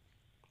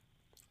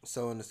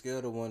 So, on the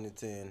scale of 1 to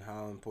 10,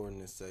 how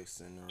important is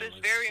sex in a relationship? It's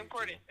very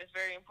important. It's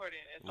very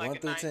important. It's 1 like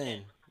through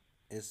 10.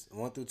 It's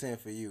 1 through 10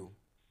 for you.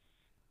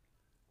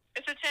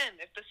 It's a 10.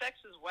 If the sex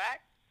is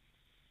whack,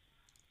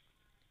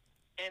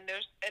 and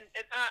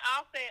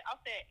I'll say an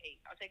 8.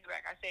 I'll take it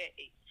back. I say an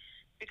 8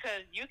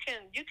 because you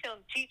can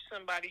teach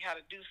somebody how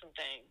to do some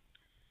things.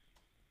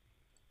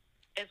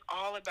 It's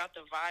all about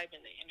the vibe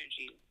and the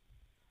energy.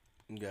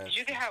 Gotcha.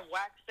 You can have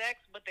whack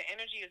sex, but the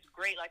energy is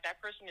great. Like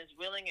that person is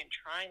willing and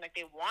trying. Like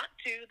they want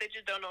to. They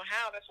just don't know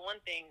how. That's one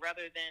thing.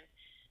 Rather than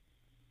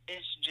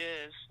it's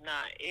just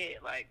not it.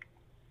 Like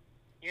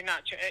you're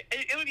not.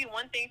 It would be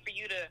one thing for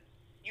you to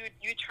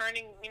you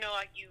turning. You know,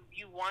 like you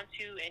want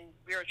to, and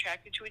we're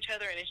attracted to each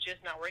other, and it's just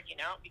not working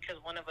out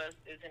because one of us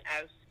isn't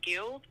as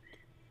skilled.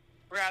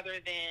 Rather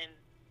than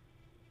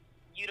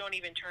you don't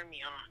even turn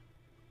me on.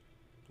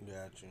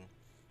 Gotcha.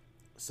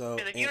 So,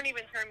 because if you don't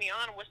even turn me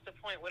on, what's the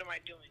point? What am I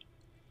doing?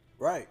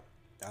 Right.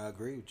 I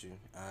agree with you.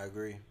 I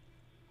agree.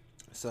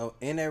 So,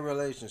 in a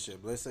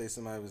relationship, let's say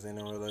somebody was in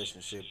a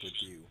relationship with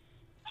you.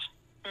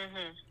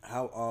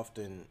 How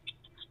often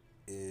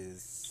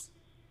is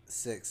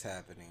sex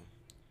happening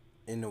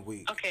in a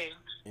week? Okay.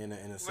 In a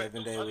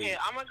 7-day week. Okay,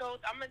 I'm gonna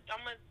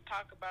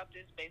talk about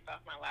this based off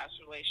my last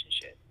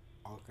relationship.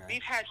 Okay.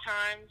 We've had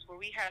times where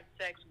we had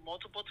sex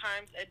multiple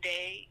times a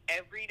day,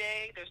 every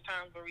day. There's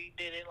times where we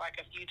did it like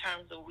a few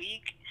times a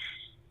week.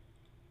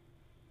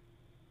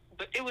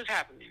 But it was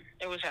happening.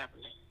 It was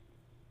happening.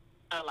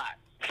 A lot.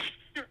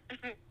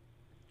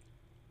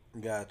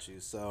 Got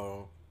you.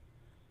 So,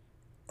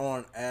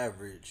 on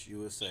average, you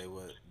would say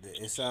what?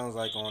 It sounds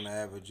like on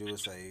average you would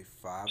say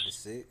 5 to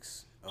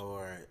 6,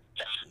 or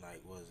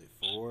like was it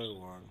 4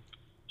 or?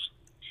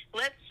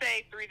 Let's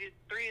say 3 to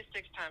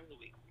 6 times a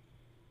week.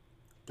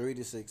 3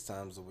 to 6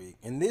 times a week,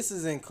 and this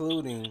is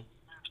including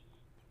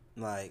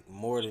like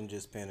more than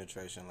just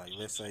penetration. Like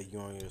let's say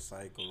you're on your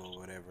cycle or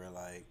whatever.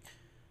 Like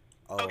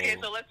okay,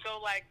 so let's go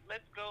like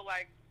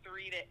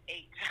 3 to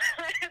 8,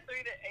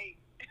 3 to 8.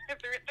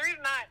 3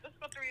 to 9. Let's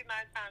go 3 to 9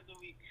 times a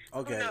week.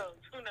 Okay.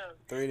 Who knows?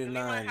 3 to 9. We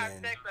might have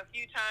sex a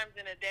few times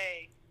in a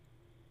day.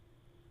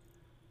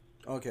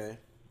 Okay.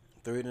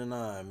 3 to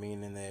 9,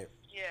 meaning that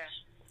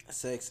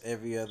sex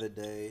every other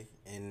day,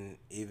 and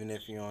even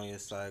if you're on your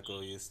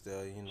cycle, you still,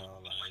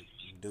 like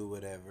do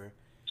whatever.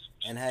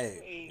 And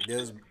hey,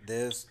 there's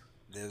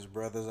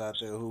brothers out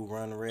there who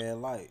run red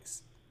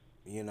lights.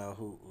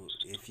 Who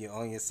if you're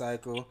on your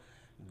cycle,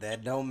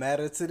 that don't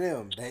matter to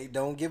them. They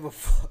don't give a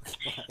fuck.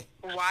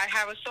 Why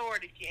have a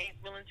sword if you ain't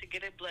willing to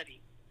get it bloody?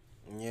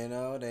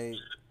 They.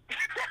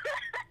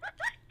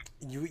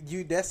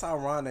 You. That's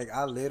ironic.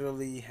 I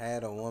literally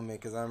had a woman,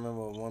 because I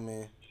remember a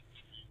woman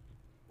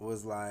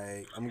was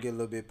like, I'm gonna get a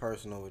little bit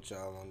personal with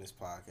y'all on this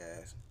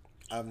podcast.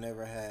 I've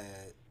never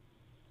had.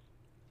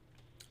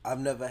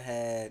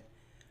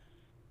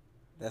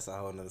 That's a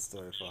whole nother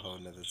story for a whole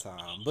nother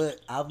time.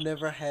 But I've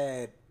never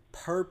had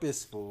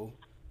purposeful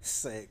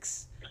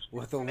sex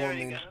with a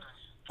woman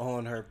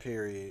on her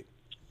period,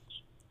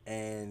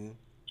 and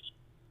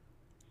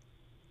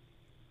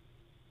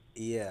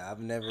yeah, I've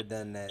never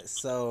done that.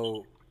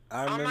 So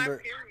I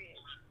remember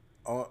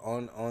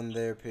on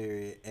their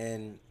period,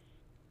 and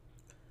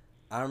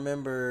I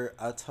remember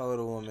I told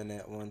a woman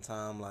at one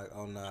time, like,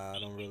 oh nah, I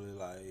don't really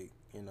like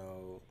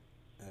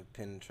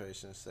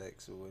penetration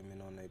sex with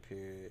women on their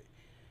period.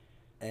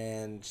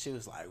 And she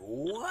was like,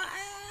 what?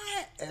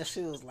 And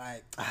she was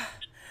like,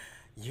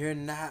 you're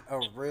not a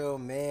real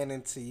man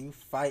until you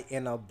fight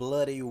in a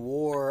bloody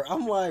war.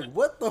 I'm like,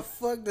 what the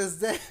fuck does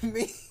that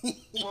mean?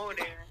 Whoa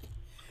there.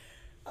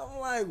 I'm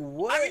like,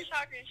 what? I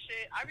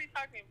be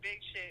talking big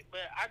shit,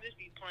 but I just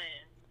be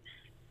playing.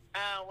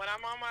 When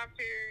I'm on my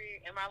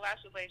period, in my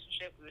last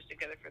relationship, we was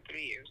together for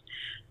 3 years.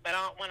 But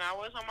when I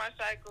was on my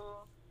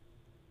cycle,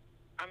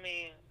 I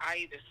mean, I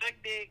either suck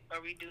dick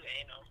or we do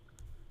anal.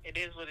 It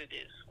is what it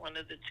is. One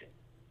of the two.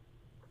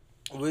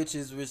 Which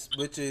is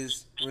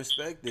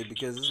respected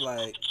because it's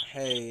like,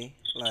 hey,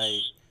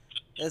 like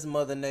that's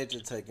Mother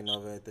Nature taking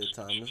over at that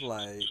time. It's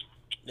like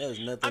there's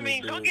I nothing to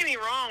mean, don't do. get me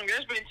wrong.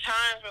 There's been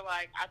times where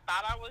like I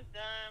thought I was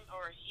done,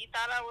 or he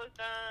thought I was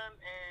done,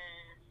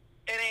 and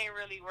it ain't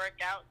really work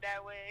out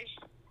that way.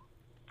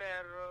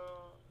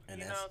 Pero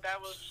And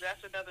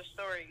that's another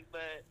story.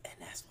 But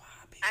that's why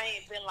I be I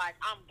ain't been like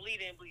I'm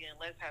bleeding.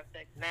 Let's have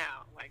sex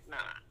now. Like nah.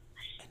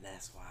 and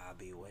that's why I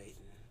be waiting.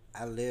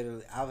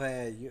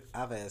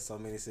 I've had so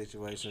many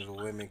situations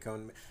where women come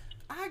to me.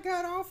 I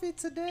got off it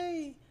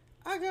today.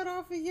 I got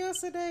off it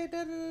yesterday.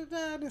 Da da da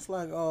da. And it's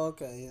like, oh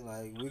okay,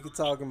 like we could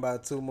talk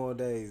about 2 more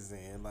days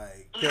then,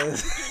 like,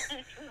 cause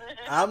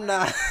I'm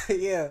not.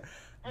 Yeah,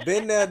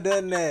 been there,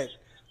 done that.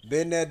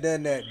 Been there,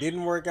 done that.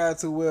 Didn't work out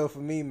too well for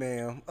me,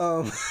 ma'am.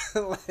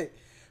 Like,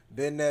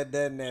 been there,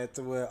 done that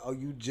to where, oh,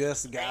 you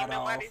just got Ain't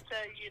off. nobody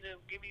tell you to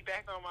get me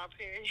back on my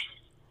period.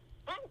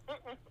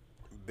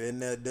 Been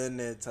there, done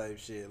that type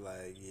shit.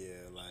 Like,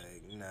 yeah,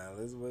 like, nah,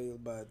 let's wait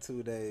about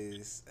 2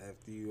 days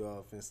after you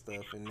off and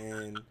stuff, and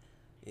then,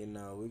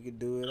 we could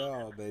do it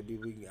all,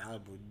 baby. I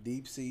would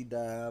deep sea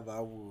dive. I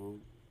will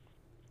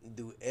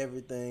do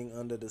everything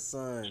under the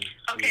sun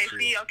Okay,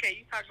 with you. okay,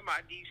 you talking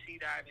about deep sea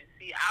diving.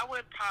 See, I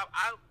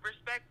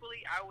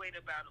respectfully, I wait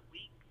about a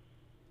week.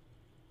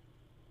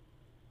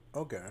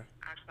 Okay.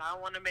 I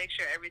want to make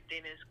sure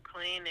everything is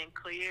clean and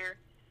clear.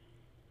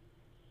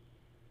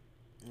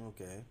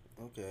 Okay.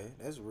 Okay.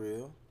 That's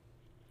real.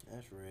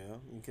 That's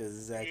real. Because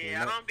exactly.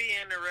 Yeah, I don't be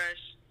in a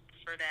rush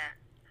for that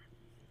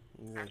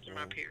after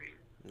my Exactly. period.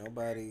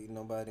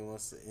 Nobody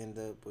wants to end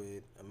up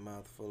with a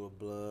mouthful of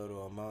blood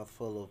or a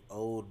mouthful of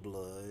old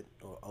blood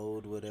or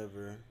old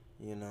whatever,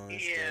 and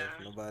Yeah.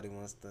 stuff. Nobody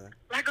wants to.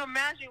 Like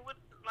imagine would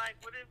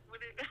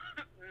it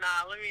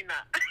nah, let me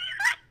not.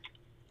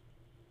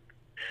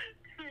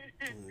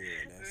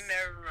 Yeah,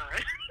 Never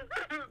mind.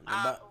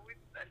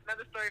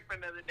 Another story for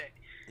another day.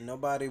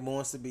 nobody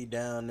wants to be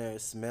down there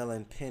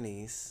smelling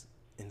pennies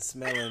and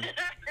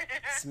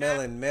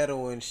smelling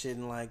metal and shit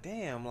and like,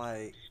 damn,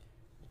 like,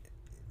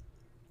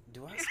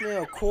 do I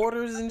smell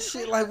quarters and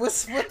shit? Like, what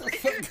the fuck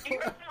You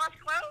going on? want some wash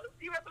clothes?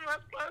 You want some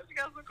wash clothes? You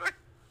got some clothes?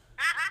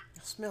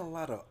 I smell a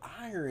lot of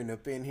iron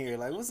up in here.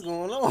 Like, what's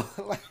going on?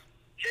 Like,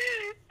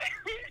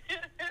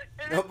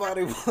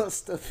 nobody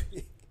wants to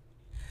be.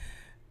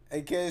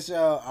 In case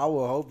y'all, I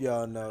will hope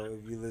y'all know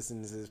if you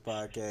listen to this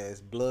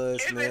podcast,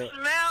 If it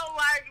smell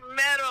like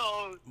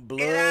metal,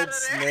 blood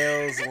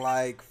smells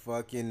like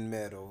fucking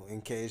metal.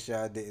 In case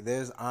y'all did,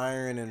 there's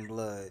iron and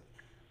blood.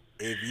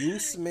 If you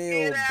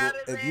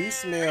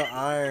smell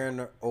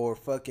iron or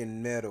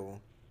fucking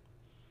metal,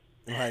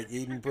 like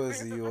eating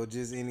pussy or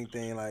just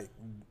anything, like,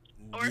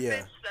 or if yeah,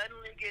 it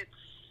suddenly gets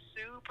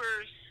super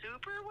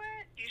super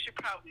wet, you should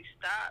probably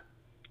stop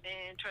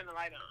and turn the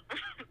light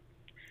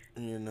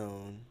on. you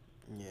know,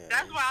 yeah.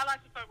 That's why I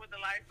like to fuck with the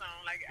lights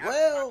on. Like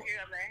Well,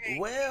 I'm like, hey,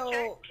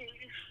 well, can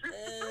you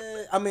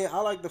check, I mean,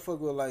 I like to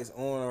fuck with lights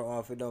on or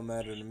off. It don't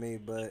matter to me,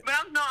 but But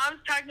I'm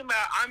talking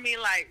about. I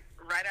mean, like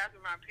right after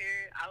my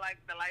period, I like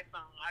the lights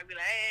on. I be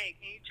like, hey,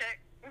 can you check,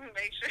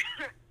 make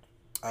sure.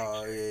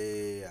 oh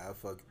yeah, I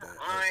fuck that.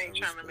 I ain't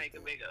trying to make a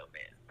big old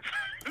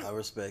mess. I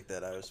respect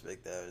that. I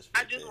respect that.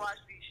 I just watch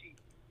these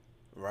sheets.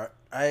 Right.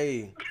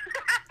 Hey,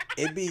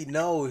 it be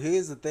no.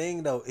 Here's the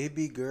thing though. It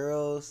be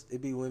girls.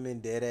 It be women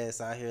dead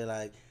ass out here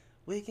like,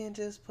 we can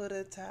just put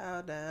a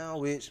towel down.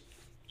 Which,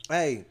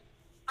 hey.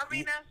 I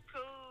mean that's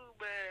cool,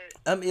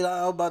 but I mean,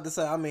 I was about to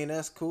say. I mean,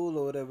 that's cool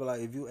or whatever.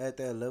 Like, if you at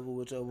that level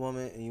with your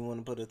woman and you want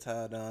to put a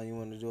towel down, you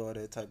want to do all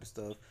that type of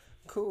stuff.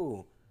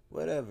 Cool,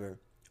 whatever.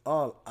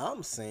 All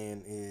I'm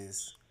saying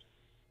is,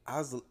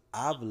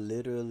 I've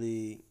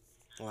literally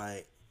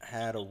like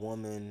had a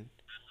woman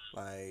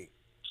like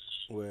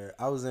where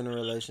I was in a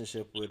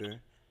relationship with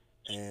her,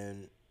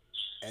 and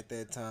at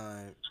that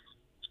time,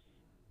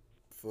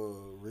 for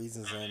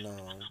reasons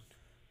unknown,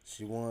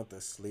 she wanted to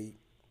sleep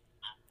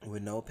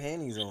with no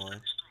panties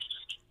on,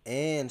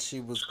 and she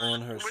was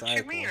on her what cycle.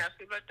 you mean? I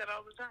feel like that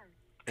all the time.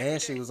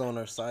 And she was on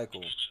her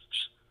cycle,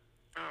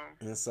 Oh,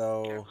 and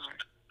so,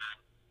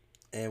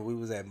 and we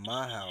was at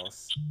my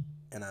house,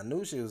 and I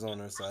knew she was on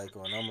her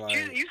cycle, and I'm like,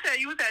 you said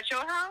you was at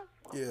your house?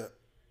 yeah.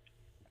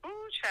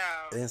 Ooh,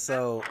 child.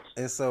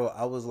 And so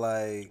I was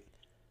like,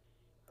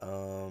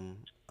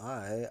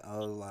 alright. I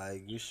was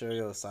like, you sure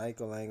your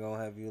cycle ain't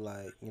gonna have you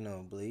like,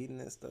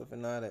 bleeding and stuff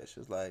and all that? She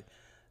was like,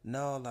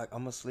 no, like I'm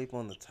gonna sleep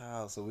on the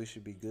tile, so we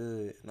should be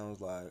good. And I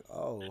was like,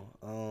 oh,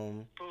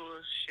 Bullshit.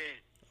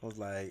 I was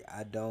like,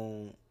 I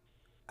don't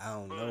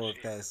know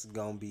if that's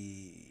gonna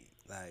be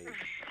like,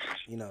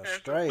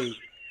 straight.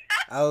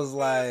 I was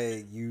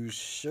like, you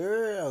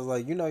sure? I was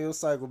like, you know your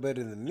cycle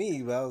better than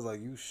me, but I was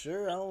like, you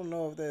sure? I don't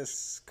know if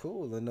that's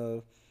cool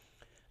enough.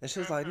 And she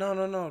was like,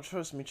 no,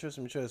 trust me.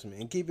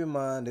 And keep in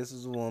mind, this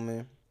is a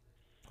woman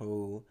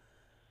who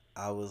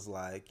I was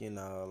like,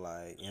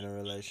 like in a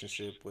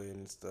relationship with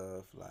and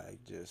stuff, like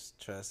just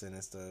trusting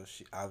and stuff.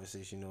 She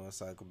obviously she knew her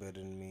cycle better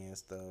than me and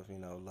stuff.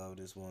 Love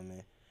this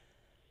woman.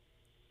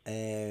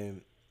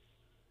 And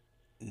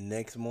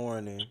next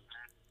morning,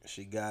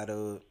 she got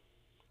up,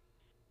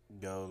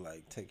 go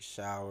like take a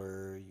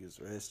shower, use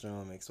the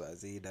restroom,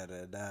 XYZ, da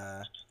da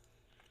da.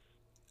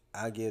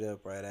 I get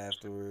up right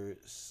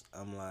afterwards.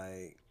 I'm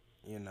like,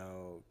 you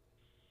know,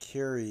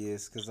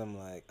 curious because I'm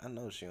like, I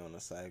know she on a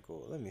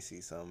cycle. Let me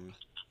see something.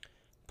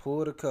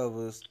 Pull the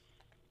covers,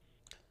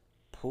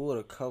 pull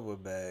the cover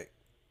back.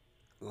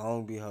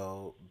 Long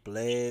behold,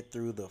 bled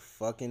through the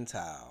fucking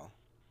towel.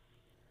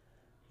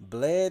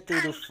 Bled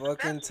through the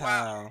fucking That's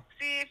wild. towel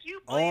See, if you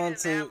bleeding that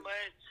onto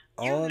much,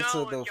 you onto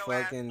know if the your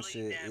ass fucking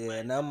bleeding shit. that Yeah, much.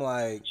 and I'm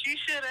like, She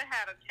should have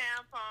had a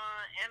tampon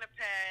and a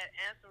pad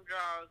and some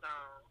drawers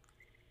on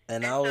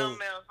and and I was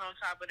something else on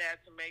top of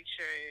that to make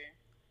sure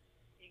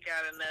you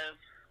got enough.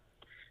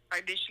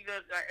 Like, did she go?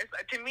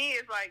 Like, to me,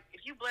 it's like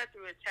if you bled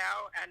through a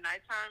towel at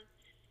nighttime.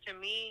 To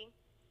me,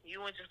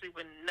 you went to sleep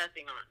with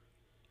nothing on.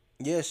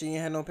 yeah, she ain't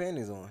had no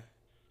panties on.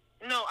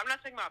 No, I'm not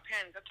talking about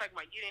panties. I'm talking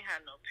about you didn't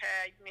have no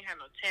pad, you didn't have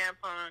no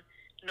tampon,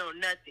 no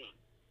nothing.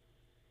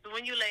 So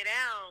when you lay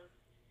down,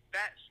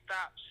 that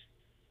stops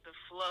the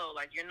flow.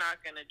 Like you're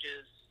not gonna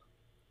just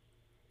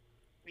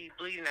be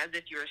bleeding as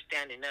if you were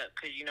standing up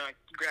because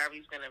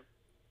gravity's gonna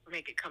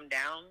make it come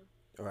down.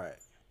 Right.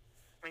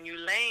 When you're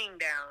laying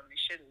down, it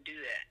shouldn't do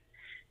that.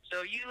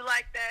 So you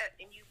like that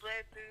and you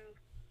bled through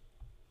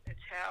the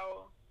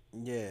towel.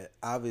 Yeah, Like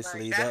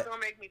obviously that's that.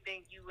 gonna make me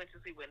think you went to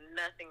sleep with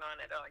nothing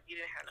on at all. Like, you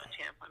didn't have no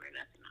tampon or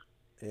nothing on.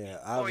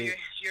 Yeah, Or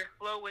your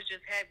flow was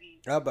just heavy,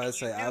 I was about to and you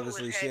say, knew it was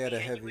obviously she had heavy, a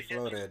and you heavy was just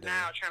flow that day.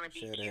 now trying to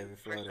She be had a cute heavy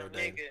for flow some that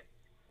day. nigga.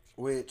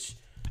 Which,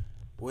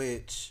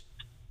 which,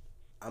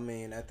 I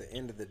mean, at the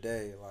end of the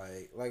day,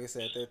 like I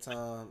said, at that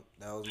time,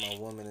 that was my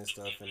woman and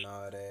stuff and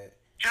all that.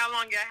 How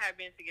long y'all have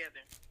been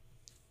together?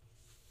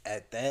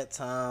 At that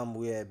time,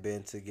 we had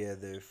been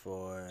together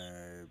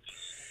for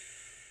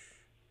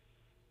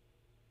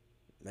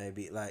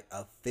maybe like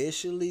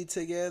officially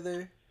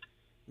together,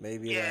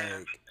 maybe Yeah.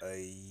 like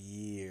a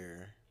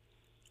year.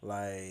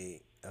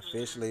 Like Mm-hmm.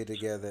 officially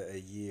together a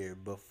year.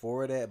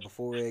 Before that,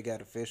 before we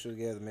got official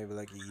together, maybe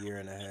like a year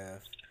and a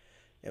half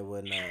and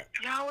whatnot.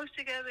 Y'all was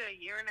together a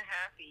year and a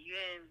half, and you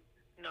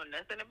didn't know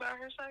nothing about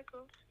her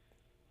cycle.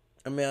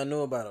 I mean, I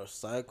knew about her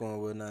cycle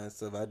and whatnot and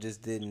stuff. I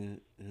just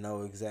didn't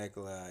know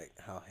exactly like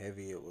how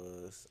heavy it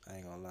was. I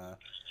ain't gonna lie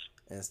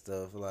and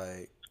stuff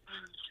like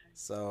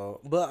so.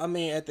 But I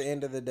mean, at the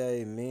end of the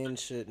day, men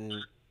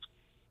shouldn't.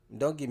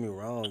 Don't get me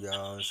wrong,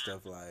 y'all and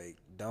stuff like.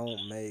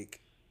 Don't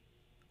make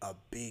a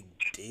big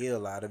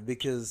deal out of it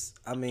because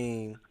I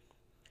mean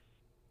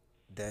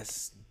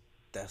that's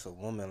that's a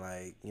woman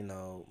like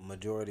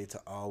majority to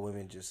all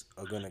women just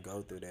are gonna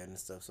go through that and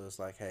stuff. So it's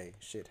like, hey,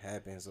 shit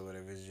happens or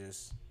whatever. It's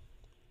just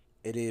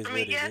it is I mean,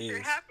 what it yes, it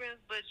is. happens,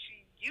 but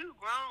you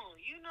grown.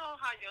 You know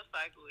how your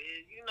cycle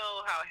is. You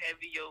know how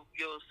heavy your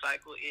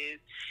cycle is.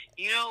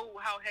 You know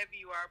how heavy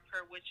you are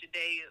per which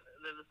day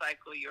of the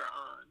cycle you're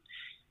on.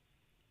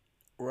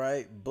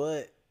 Right,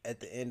 but at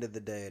the end of the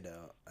day,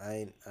 though, I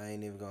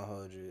ain't even gonna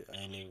hold you.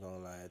 I ain't even gonna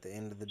lie. At the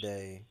end of the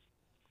day,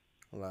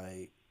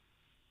 like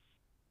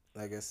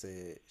like I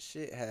said,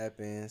 shit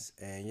happens,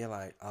 and you're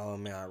like, oh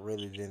man, I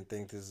really didn't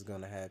think this was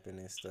gonna happen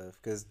and stuff.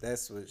 Cause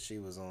that's what she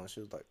was on.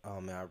 She was like,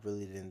 oh man, I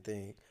really didn't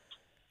think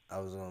I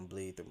was gonna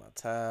bleed through my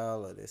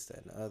towel or this,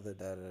 that, and the other,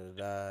 da da da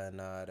da,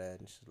 and all that.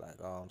 And she's like,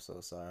 oh, I'm so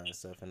sorry and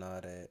stuff and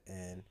all that.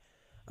 And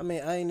I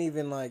mean, I ain't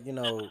even like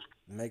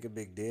make a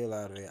big deal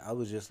out of it. I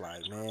was just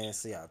like, man,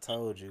 see, I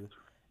told you,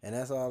 and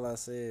that's all I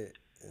said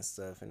and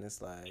stuff. And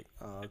it's like,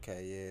 oh,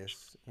 okay,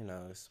 yes,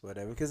 it's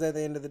whatever. Because at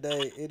the end of the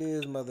day, it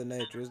is Mother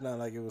Nature. It's not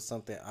like it was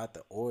something out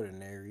the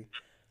ordinary,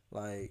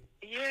 like.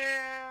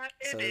 Yeah,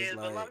 it So it's is.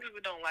 But a lot of like people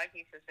don't like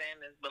me for saying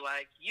this, but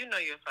like you know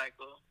your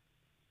cycle.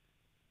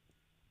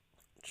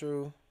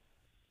 true,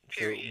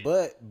 true, Period.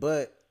 but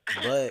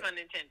Pun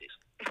intended.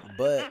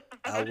 but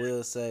I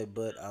will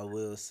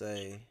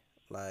say,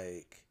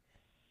 like,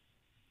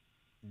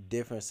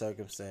 different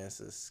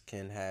circumstances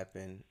can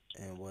happen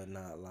and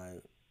whatnot.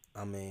 Like,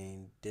 I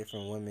mean,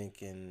 different women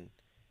can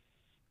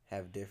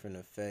have different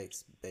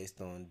effects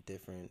based on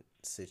different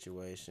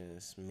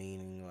situations.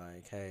 Meaning,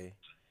 like, hey,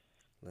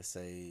 let's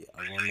say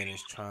a woman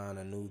is trying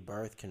a new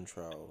birth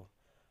control,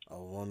 a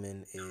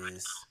woman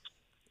is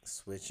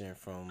switching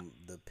from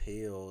the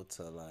pill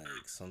to like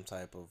some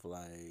type of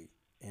like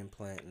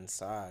implant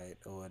inside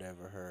or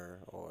whatever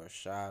her or a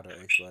shot or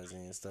XYZ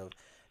and stuff.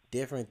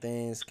 Different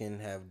things can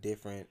have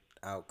different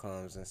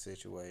outcomes and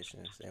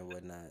situations and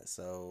whatnot.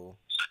 So,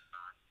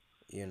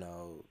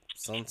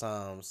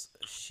 sometimes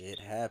shit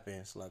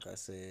happens, like I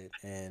said.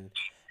 And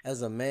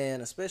as a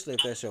man, especially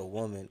if that's your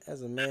woman,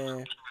 as a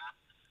man,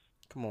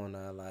 come on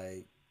now,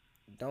 like,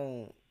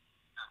 don't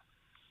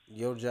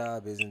your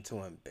job isn't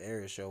to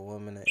embarrass your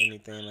woman or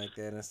anything like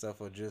that and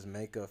stuff, or just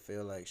make her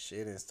feel like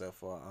shit and stuff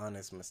for an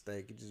honest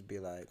mistake. You just be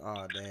like,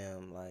 oh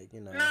damn, like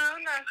No,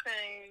 I'm not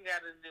saying you got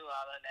to do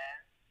all of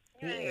that.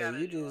 You ain't Yeah, gotta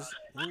you do all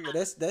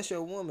just that. that's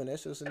your woman,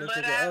 that's your But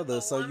significant as other.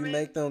 a So woman,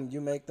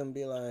 you make them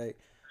be like,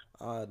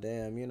 oh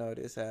damn, you know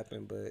this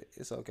happened, but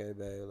it's okay,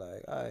 babe.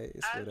 Like, all right,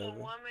 it's as a whatever.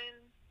 woman,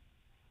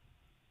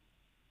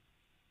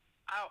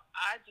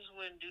 I just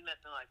wouldn't do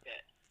nothing like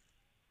that.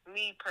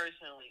 Me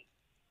personally,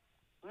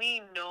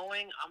 me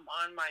knowing I'm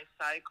on my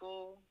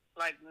cycle,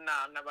 like,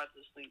 nah, I'm not about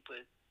to sleep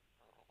with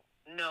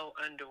no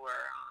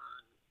underwear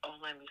on. Oh,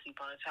 let me sleep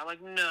on the towel.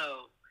 Like,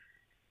 no,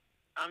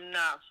 I'm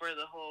not for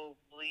the whole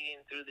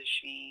bleeding through the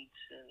sheets,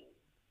 and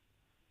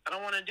I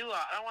don't want to deal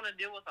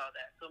with all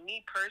that. So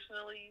me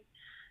personally,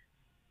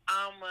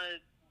 I'm gonna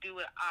do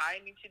what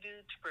I need to do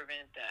to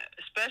prevent that.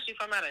 Especially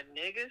if I'm at a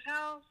nigga's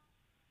house.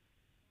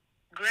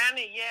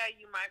 Granted, yeah,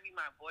 you might be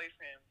my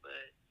boyfriend,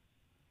 but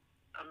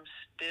I'm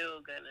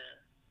still gonna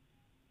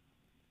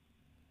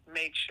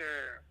make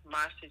sure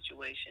my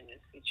situation is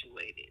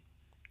situated.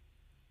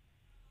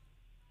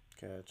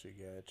 Got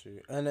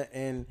you.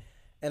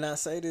 And I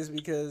say this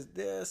because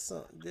there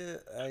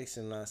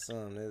actually not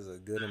some. There's a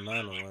good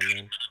amount of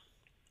women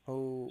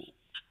who,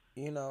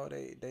 you know,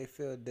 they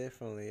feel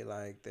differently.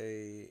 Like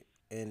they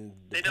and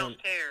They don't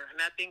depend. care, and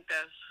I think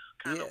that's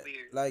kind of Yeah,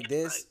 weird. like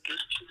this. Like, get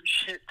your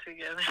shit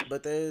together.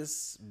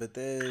 But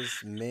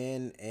there's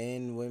men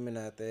and women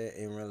out there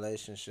in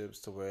relationships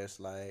to where it's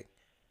like,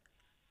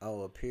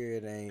 oh, a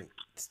period ain't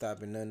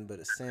stopping nothing but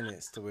a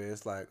sentence. To where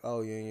it's like,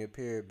 oh, you're in your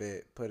period,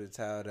 but put a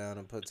towel down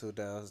and put two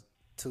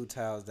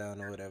towels down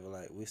or whatever.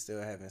 Like we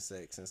still having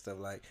sex and stuff.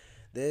 Like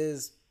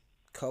there's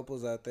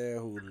couples out there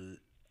who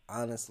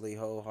honestly,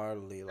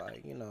 wholeheartedly,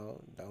 like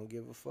don't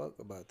give a fuck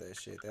about that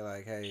shit. They're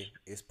like, hey,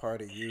 it's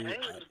part of you. Hey,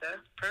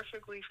 that's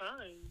perfectly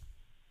fine.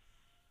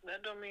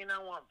 That don't mean I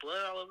want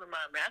blood all over my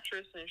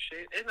mattress and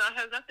shit. It not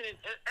has nothing,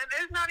 and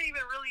it's not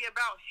even really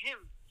about him.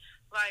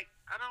 Like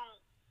I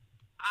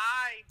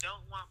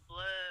don't want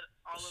blood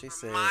all She over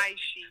said, my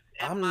sheets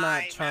and I'm not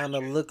my trying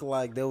to mattress. look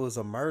like there was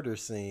a murder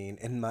scene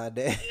in my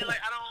day. Yeah,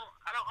 like I don't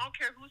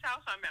care whose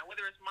house I'm at,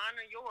 whether it's mine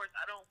or yours.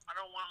 I don't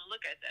want to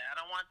look at that. I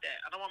don't want that.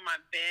 I don't want my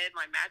bed,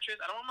 my mattress.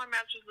 I don't want my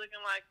mattress looking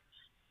like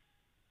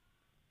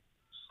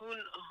who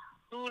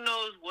who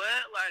knows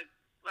what.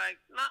 Like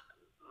not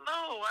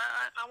no.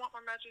 I want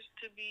my mattress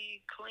to be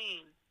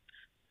clean.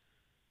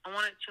 I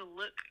want it to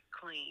look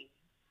clean.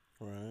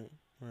 Right,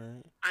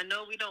 right. I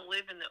know we don't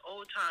live in the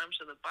old times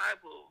of the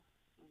Bible,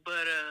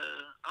 but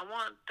I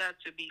want that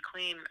to be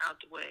clean and out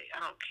the way. I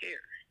don't care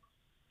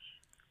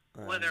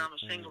whether Right, I'm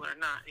single right. or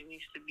not. It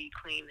needs to be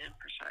clean and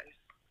precise.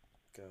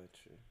 Got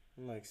you.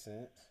 Makes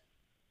sense.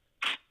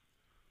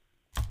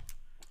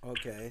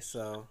 Okay,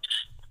 so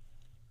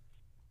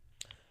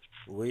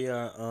we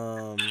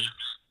are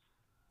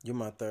you're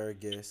my third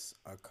guest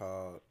I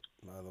called,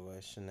 by the way,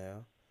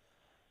 Chanel.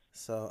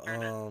 So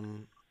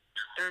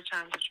Third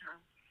time's a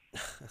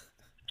charm.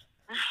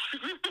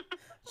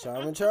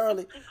 Charming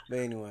Charlie. But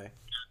anyway,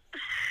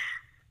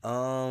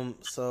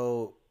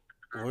 so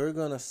we're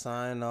gonna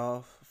sign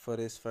off for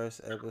this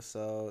first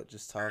episode,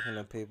 just talking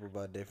to people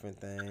about different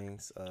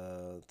things,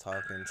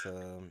 talking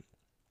to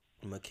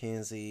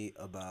Mackenzie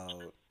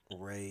about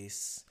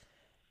race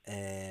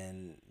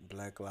and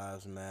Black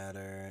Lives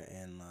Matter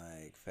and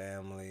like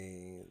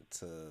family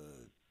to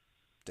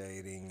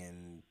dating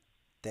and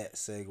that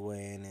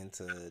segueing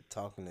into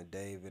talking to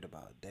David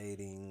about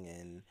dating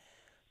and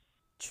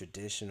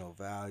traditional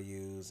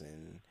values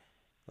and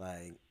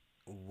like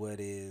what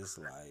is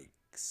like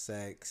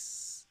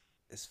sex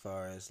as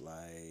far as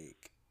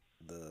like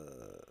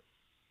the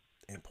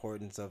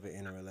importance of it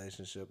in a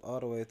relationship, all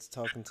the way to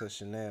talking to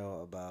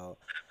Chanel about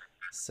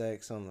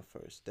sex on the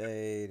first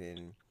date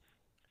and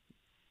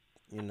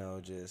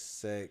just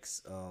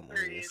sex on your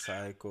Period.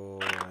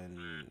 cycle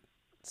and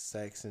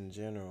sex in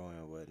general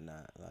and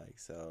whatnot. Like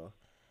so,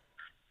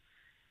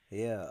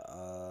 yeah.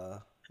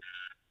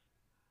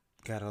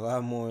 Got a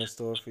lot more in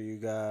store for you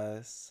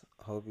guys.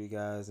 Hope you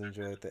guys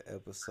enjoyed the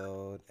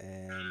episode,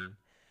 and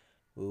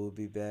we will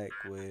be back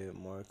with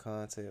more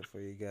content for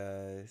you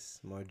guys,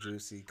 more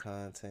juicy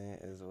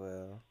content as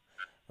well.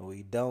 And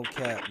we don't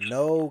cap,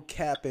 no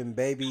capping,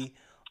 baby,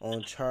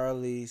 on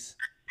Charlie's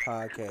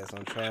podcast,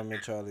 on Charmin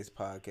Charlie's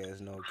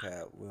podcast, no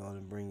cap. We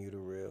only bring you the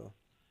real,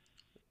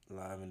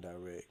 live and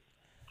direct.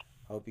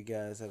 Hope you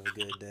guys have a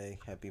good day.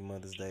 Happy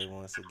Mother's Day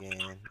once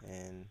again,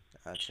 and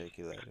I'll check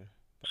you later.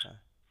 Bye.